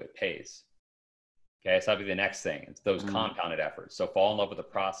to you. It pays. Okay. So that'd be the next thing. It's those compounded efforts. So fall in love with the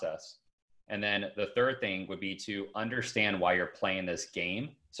process. And then the third thing would be to understand why you're playing this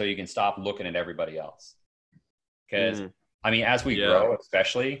game, so you can stop looking at everybody else. Because I mean, as we grow,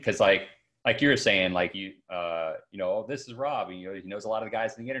 especially, because like you were saying, like, oh, this is Rob, and he knows a lot of the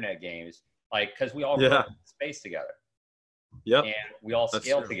guys in the internet games, like, because we all grow in space together. And we all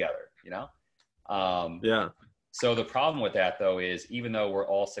scale together, So the problem with that, though, is even though we're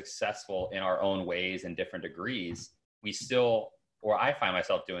all successful in our own ways and different degrees, we still, or I find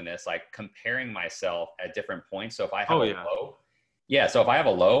myself doing this, like, comparing myself at different points. So if I have low, so if I have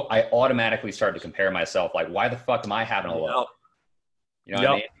a low, I automatically start to compare myself. Like, why the fuck am I having a low? You know what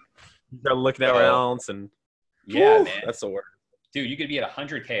I mean? You gotta look at everyone else, and man, that's the word. Dude, you could be at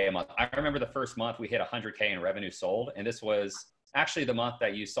 100K a month. I remember the first month we hit 100K in revenue sold, and this was actually the month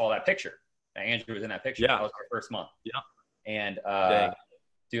that you saw that picture. Andrew was in that picture. That was our first month. And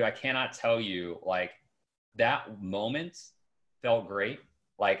dude, I cannot tell you, like, that moment felt great,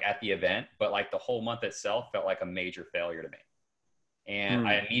 like, at the event, but, like, the whole month itself felt like a major failure to me. And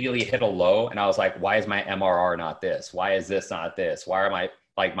I immediately hit a low, and I was like, why is my MRR not this? Why is this not this? Why are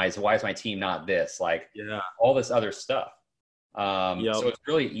why is my team not this? Like all this other stuff. So it's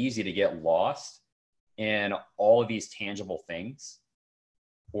really easy to get lost in all of these tangible things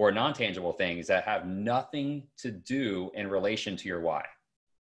or non-tangible things that have nothing to do in relation to your why.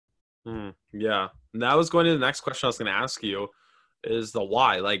 Yeah. And that was going to the next question I was going to ask you is the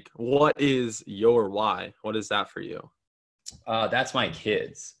why. Like, what is your why? What is that for you? That's my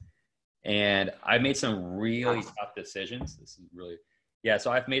kids. And I've made some really tough decisions.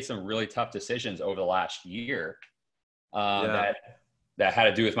 So I've made some really tough decisions over the last year that had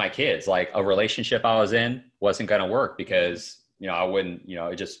to do with my kids. Like a relationship I was in wasn't going to work because, I wouldn't be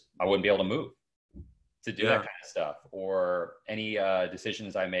able to move to do that kind of stuff, or any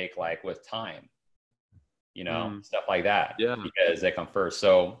decisions I make, like with time, stuff like that, because they come first.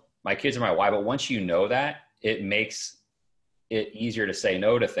 So my kids are my why, but once you know that, it makes it easier to say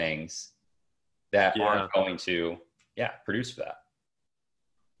no to things that aren't going to, produce for that.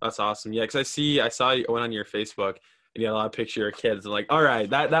 That's awesome. Yeah. Cause I saw you went on your Facebook and you had a lot of pictures of your kids. I'm like, all right,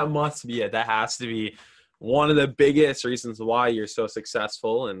 that must be it. That has to be one of the biggest reasons why you're so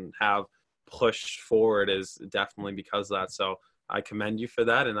successful and have pushed forward, is definitely because of that. So I commend you for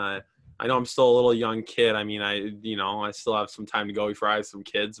that. And I know I'm still a little young kid. I mean, I still have some time to go before I have some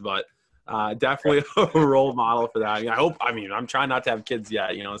kids, but definitely a role model for that. I'm trying not to have kids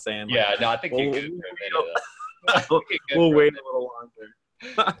yet, you know what I'm saying? Like, I think you could. We'll wait a little longer.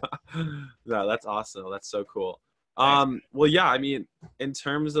 No, that's awesome. That's so cool. Well, yeah, I mean, in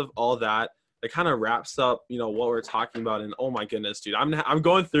terms of all that, it kind of wraps up, what we're talking about. And oh my goodness, dude, I'm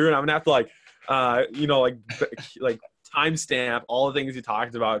going through and I'm gonna have to like timestamp all the things you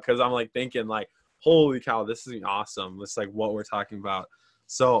talked about, because I'm like thinking like, holy cow, this is awesome. It's like what we're talking about.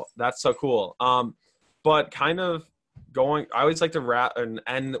 So that's so cool. But kind of I always like to wrap and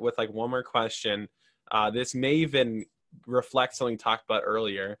end with like one more question. This may even reflect something we talked about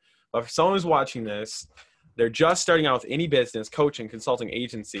earlier, but for someone who's watching this, they're just starting out with any business, coaching, consulting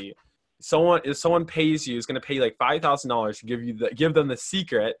agency. If someone pays you, is going to pay you like $5,000 to give them the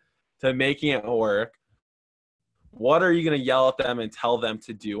secret to making it work. What are you going to yell at them and tell them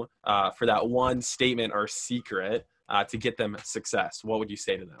to do for that one statement or secret to get them success? What would you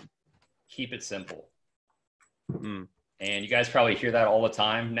say to them? Keep it simple. And you guys probably hear that all the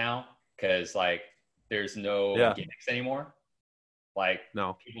time now, because like there's no gimmicks anymore. Like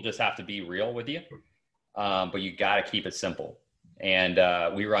people just have to be real with you. But you got to keep it simple. And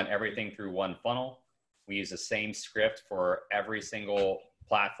we run everything through one funnel. We use the same script for every single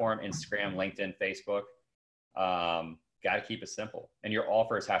platform: Instagram, LinkedIn, Facebook. Got to keep it simple. And your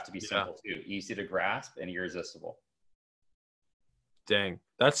offers have to be simple too, easy to grasp and irresistible. Dang.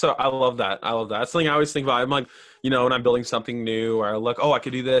 I love that. That's something I always think about. I'm like, when I'm building something new, or I look, I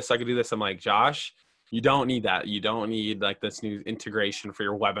could do this. I'm like, Josh, you don't need that. You don't need like this new integration for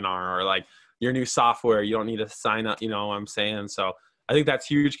your webinar or like your new software. You don't need to sign up. You know what I'm saying? So I think that's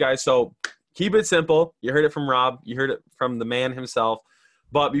huge, guys. So keep it simple. You heard it from Rob. You heard it from the man himself.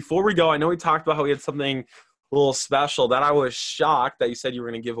 But before we go, I know we talked about how we had something a little special that I was shocked that you said you were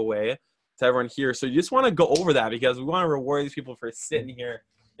going to give away to everyone here. So you just want to go over that, because we want to reward these people for sitting here.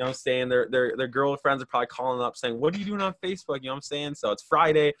 You know what I'm saying? Their girlfriends are probably calling up saying, what are you doing on Facebook? You know what I'm saying? So it's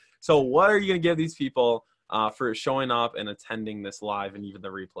Friday. So what are you going to give these people for showing up and attending this live and even the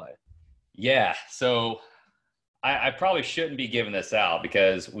replay? Yeah. So I probably shouldn't be giving this out,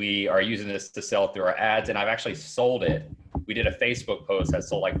 because we are using this to sell through our ads, and I've actually sold it. We did a Facebook post that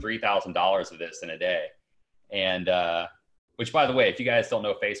sold like $3,000 of this in a day. And, which, by the way, if you guys don't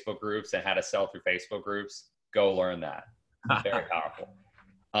know Facebook groups and how to sell through Facebook groups, go learn that. It's very powerful.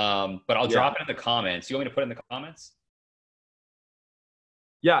 But I'll drop it in the comments. You want me to put it in the comments?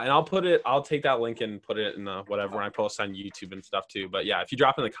 Yeah, and I'll take that link and put it in the whatever when I post on YouTube and stuff too. But yeah, if you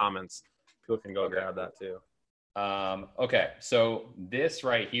drop in the comments, people can go grab that too. Okay, so this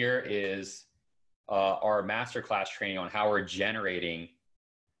right here is our masterclass training on how we're generating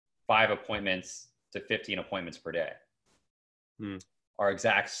 5 appointments to 15 appointments per day. Our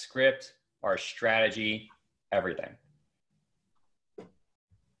exact script, our strategy, everything.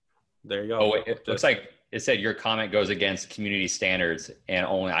 There you go. Oh, it looks like it said your comment goes against community standards and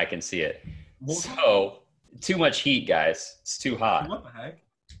only I can see it. So too much heat, guys. It's too hot. What the heck?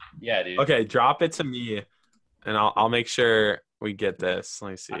 Yeah, dude. Okay, drop it to me and I'll make sure we get this. Let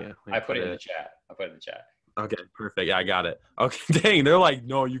me see. I put it in the chat. Okay, perfect. Yeah, I got it. Okay, dang, they're like,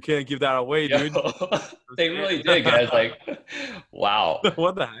 no, you can't give that away, dude. They really did, guys. Like, wow.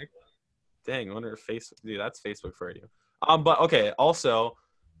 What the heck? Dang, I wonder if Facebook, dude, that's Facebook for you. But okay, also,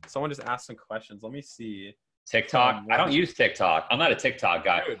 someone just asked some questions. Let me see. TikTok. I don't use TikTok. I'm not a TikTok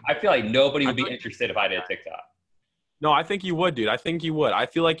guy. Dude, I feel like nobody would be thought interested if I did TikTok. No, I think you would, dude. I think you would. I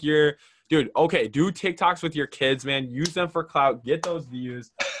feel like dude, okay, do TikToks with your kids, man. Use them for clout. Get those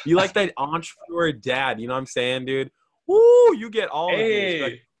views. Be like that entrepreneur dad. You know what I'm saying, dude? Woo, you get all the views. Be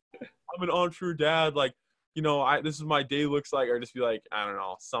like, Hey, I'm an entrepreneur dad. Like, this is my day looks like, or just be like, I don't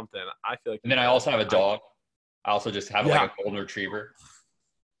know, something. I feel like. and then I also have a dog. I also just have like a golden retriever.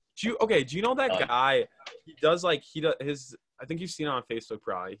 Do you know that guy? He does his. I think you've seen it on Facebook,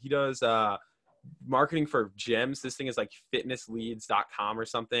 probably. He does marketing for gyms. This thing is like fitnessleads.com or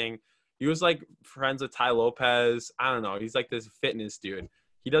something. He was like friends with Ty Lopez. I don't know. He's like this fitness dude.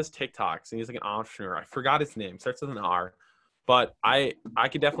 He does TikToks and he's like an entrepreneur. I forgot his name. Starts with an R. But I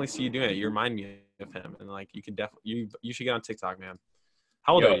could definitely see you doing it. You remind me of him, and like you could definitely you should get on TikTok, man.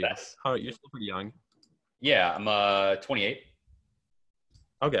 How old are you? You're still pretty young. Yeah, I'm 28.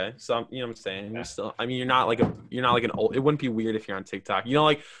 Okay, so you know what I'm saying. You're still. I mean, you're not like an old. It wouldn't be weird if you're on TikTok.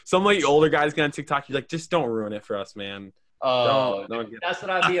 Like some like older guys get on TikTok. You're like, just don't ruin it for us, man. Oh, that's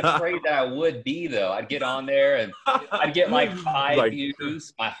what I'd be afraid that I would be though. I'd get on there and I'd get like 5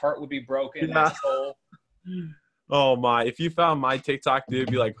 views. My heart would be broken. Yeah. My soul. Oh my! If you found my TikTok, dude,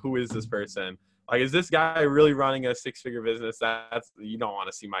 it'd be like, who is this person? Like, is this guy really running a 6-figure business? You don't want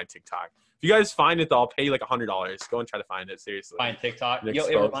to see my TikTok. If you guys find it, though, I'll pay you like $100. Go and try to find it. Seriously. Find TikTok. Yo,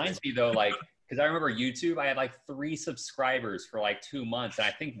 it reminds me though, like, because I remember YouTube, I had like 3 subscribers for like 2 months, and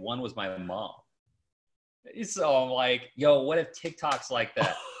I think one was my mom. So I'm like, yo, what if TikTok's like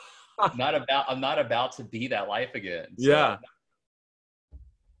that? I'm not about to be that life again. So. Yeah.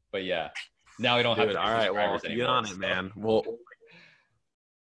 But yeah, now we don't have to. All right, well, get on it, man. Well.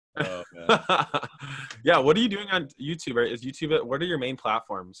 Oh, man. Yeah, what are you doing on YouTube? Is YouTube? What are your main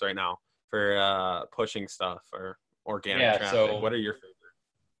platforms right now for pushing stuff or organic traffic? So what are your favorite?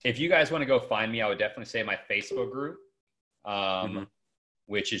 If you guys want to go find me, I would definitely say my Facebook group,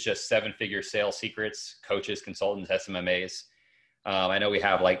 which is just 7-figure sales secrets, coaches, consultants, SMMAs. I know we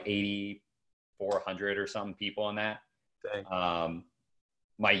have like 8,400 or something people on that.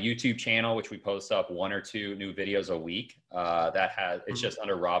 My YouTube channel, which we post up 1 or 2 new videos a week, it's just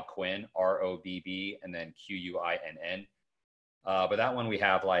under Robb Quinn, ROBB, and then QUINN. But that one we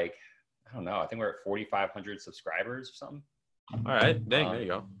have like, I don't know, I think we're at 4,500 subscribers or something. All right, dang, there you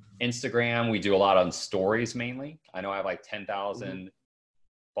go. Instagram, we do a lot on stories mainly. I know I have like 10,000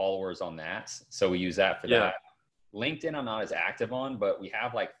 followers on that, so we use that for that. LinkedIn, I'm not as active on, but we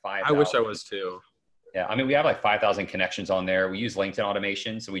have like 5,000. I wish I was too. Yeah, I mean, we have like 5,000 connections on there. We use LinkedIn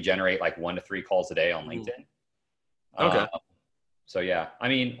automation, so we generate like 1 to 3 calls a day on LinkedIn. Okay. So yeah, I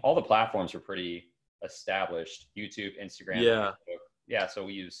mean, all the platforms are pretty established: YouTube, Instagram, Facebook. Yeah, so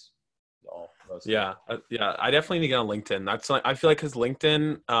we use all those. Yeah, I definitely need to get on LinkedIn. That's like, I feel like because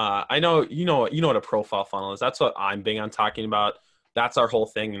LinkedIn, I know you know what a profile funnel is. That's what I'm big on talking about. That's our whole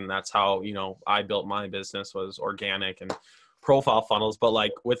thing, and that's how I built my business, was organic and profile funnels. But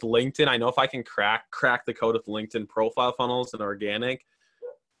like with LinkedIn, I know if I can crack the code with LinkedIn profile funnels and organic,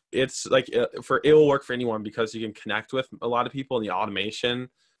 it's like it will work for anyone, because you can connect with a lot of people in the automation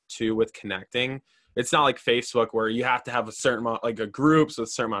too with connecting. It's not like Facebook where you have to have a certain amount, like a group with a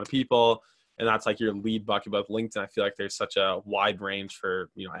certain amount of people, and that's like your lead bucket. But with LinkedIn, I feel like there's such a wide range for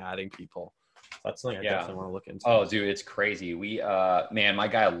adding people. That's something I definitely want to look into. Oh, dude, it's crazy. We, man, my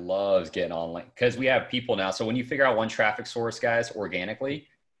guy loves getting on LinkedIn, because we have people now. So when you figure out one traffic source, guys, organically,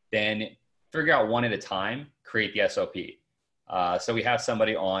 then figure out one at a time, create the SOP. So we have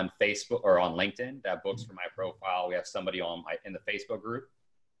somebody on Facebook or on LinkedIn that books for my profile. We have somebody in the Facebook group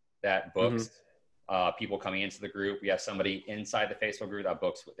that books people coming into the group. We have somebody inside the Facebook group that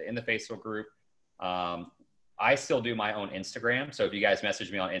books in the Facebook group. I still do my own Instagram. So if you guys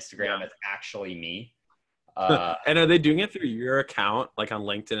message me on Instagram, it's actually me. And are they doing it through your account, like on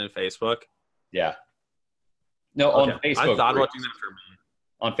LinkedIn and Facebook? Yeah. No, on Facebook. I thought about doing that for me.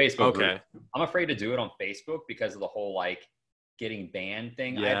 On Facebook. Okay. Group. I'm afraid to do it on Facebook because of the whole like getting banned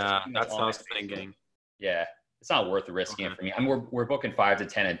thing. Yeah, that's what I was thinking. Yeah. It's not worth the risking it for me. I mean, we're booking 5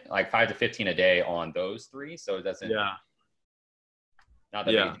 to 15 a day on those 3. So it doesn't, not that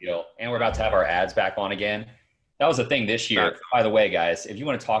big a deal. And we're about to have our ads back on again. That was the thing this year. By the way, guys, if you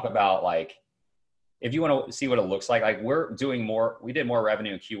want to talk about if you want to see what it looks like we did more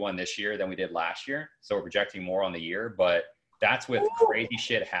revenue in Q1 this year than we did last year. So we're projecting more on the year, but that's with crazy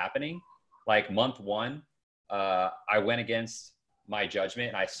shit happening. Like month 1, I went against my judgment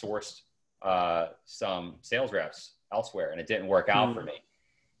and I sourced some sales reps elsewhere, and it didn't work out for me.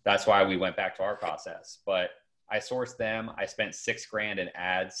 That's why we went back to our process. But I sourced them. I spent $6,000 in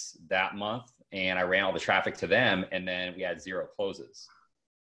ads that month, and I ran all the traffic to them, and then we had 0 closes.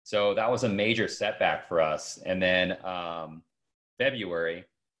 So that was a major setback for us. And then February,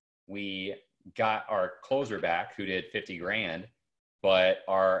 we got our closer back who did 50 grand, but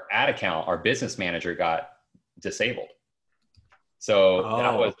our ad account, our business manager got disabled. So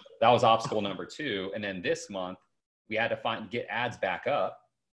that was obstacle number 2. And then this month we had to get ads back up.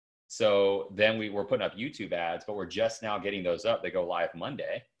 So then we were putting up YouTube ads, but we're just now getting those up. They go live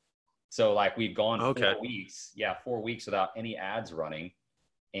Monday. So like we've gone 4 weeks. Yeah, 4 weeks without any ads running.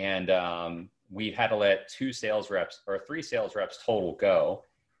 And we've had to let 3 sales reps total go.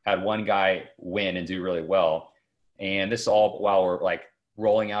 Had one guy win and do really well. And this is all while we're like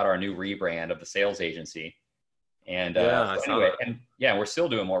rolling out our new rebrand of the sales agency. And we're still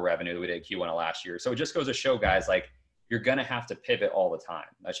doing more revenue than we did Q1 of last year. So it just goes to show, guys, like you're going to have to pivot all the time.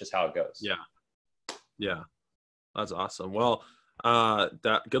 That's just how it goes. Yeah. Yeah. That's awesome. Well,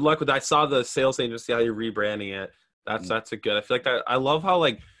 good luck with that. I saw the sales agency, how you're rebranding it. That's a good. I feel like that. I love how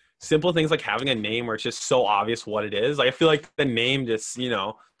like simple things like having a name where it's just so obvious what it is. Like I feel like the name just,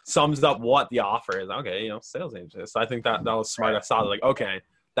 sums up what the offer is. Okay. Sales agency. So I think that was smart. I saw like, okay,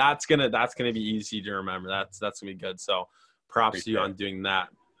 that's gonna be easy to remember. That's gonna be good. So props to you on doing that.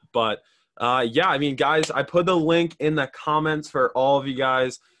 But I mean, guys, I put the link in the comments for all of you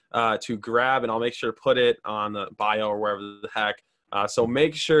guys to grab, and I'll make sure to put it on the bio or wherever the heck. So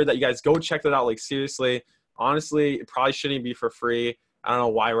make sure that you guys go check that out. Like seriously, honestly, it probably shouldn't be for free. I don't know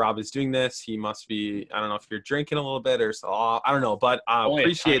why Robb is doing this. He must be, I don't know if you're drinking a little bit or so. I don't know, but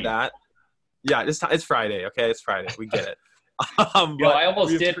appreciate that. Yeah, it's Friday. Okay, it's Friday. We get it. I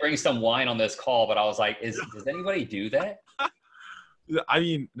almost did bring some wine on this call, but I was like, does anybody do that? I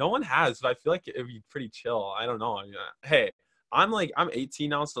mean, no one has, but I feel like it'd be pretty chill. I don't know. I mean, hey, I'm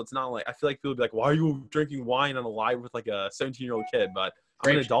 18 now, so it's not like I feel like people would be like, why are you drinking wine on a live with like a 17-year-old kid? But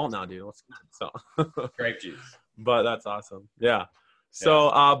I'm an adult now, dude. What's good? So grape juice. But that's awesome. Yeah. So,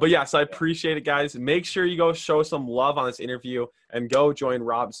 so I appreciate it, guys. Make sure you go show some love on this interview and go join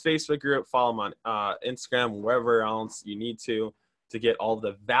Robb's Facebook group. Follow him on Instagram, wherever else you need to get all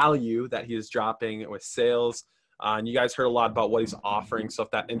the value that he is dropping with sales. And you guys heard a lot about what he's offering. So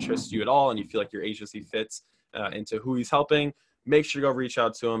if that interests you at all and you feel like your agency fits into who he's helping, make sure to go reach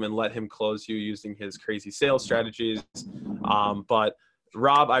out to him and let him close you using his crazy sales strategies. But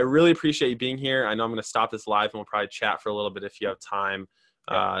Robb, I really appreciate you being here. I know I'm going to stop this live and we'll probably chat for a little bit if you have time,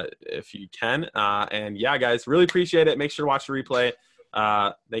 if you can. And yeah, guys, really appreciate it. Make sure to watch the replay.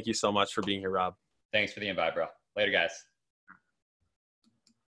 Thank you so much for being here, Robb. Thanks for the invite, bro. Later, guys.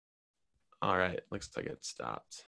 All right. Looks like it stopped.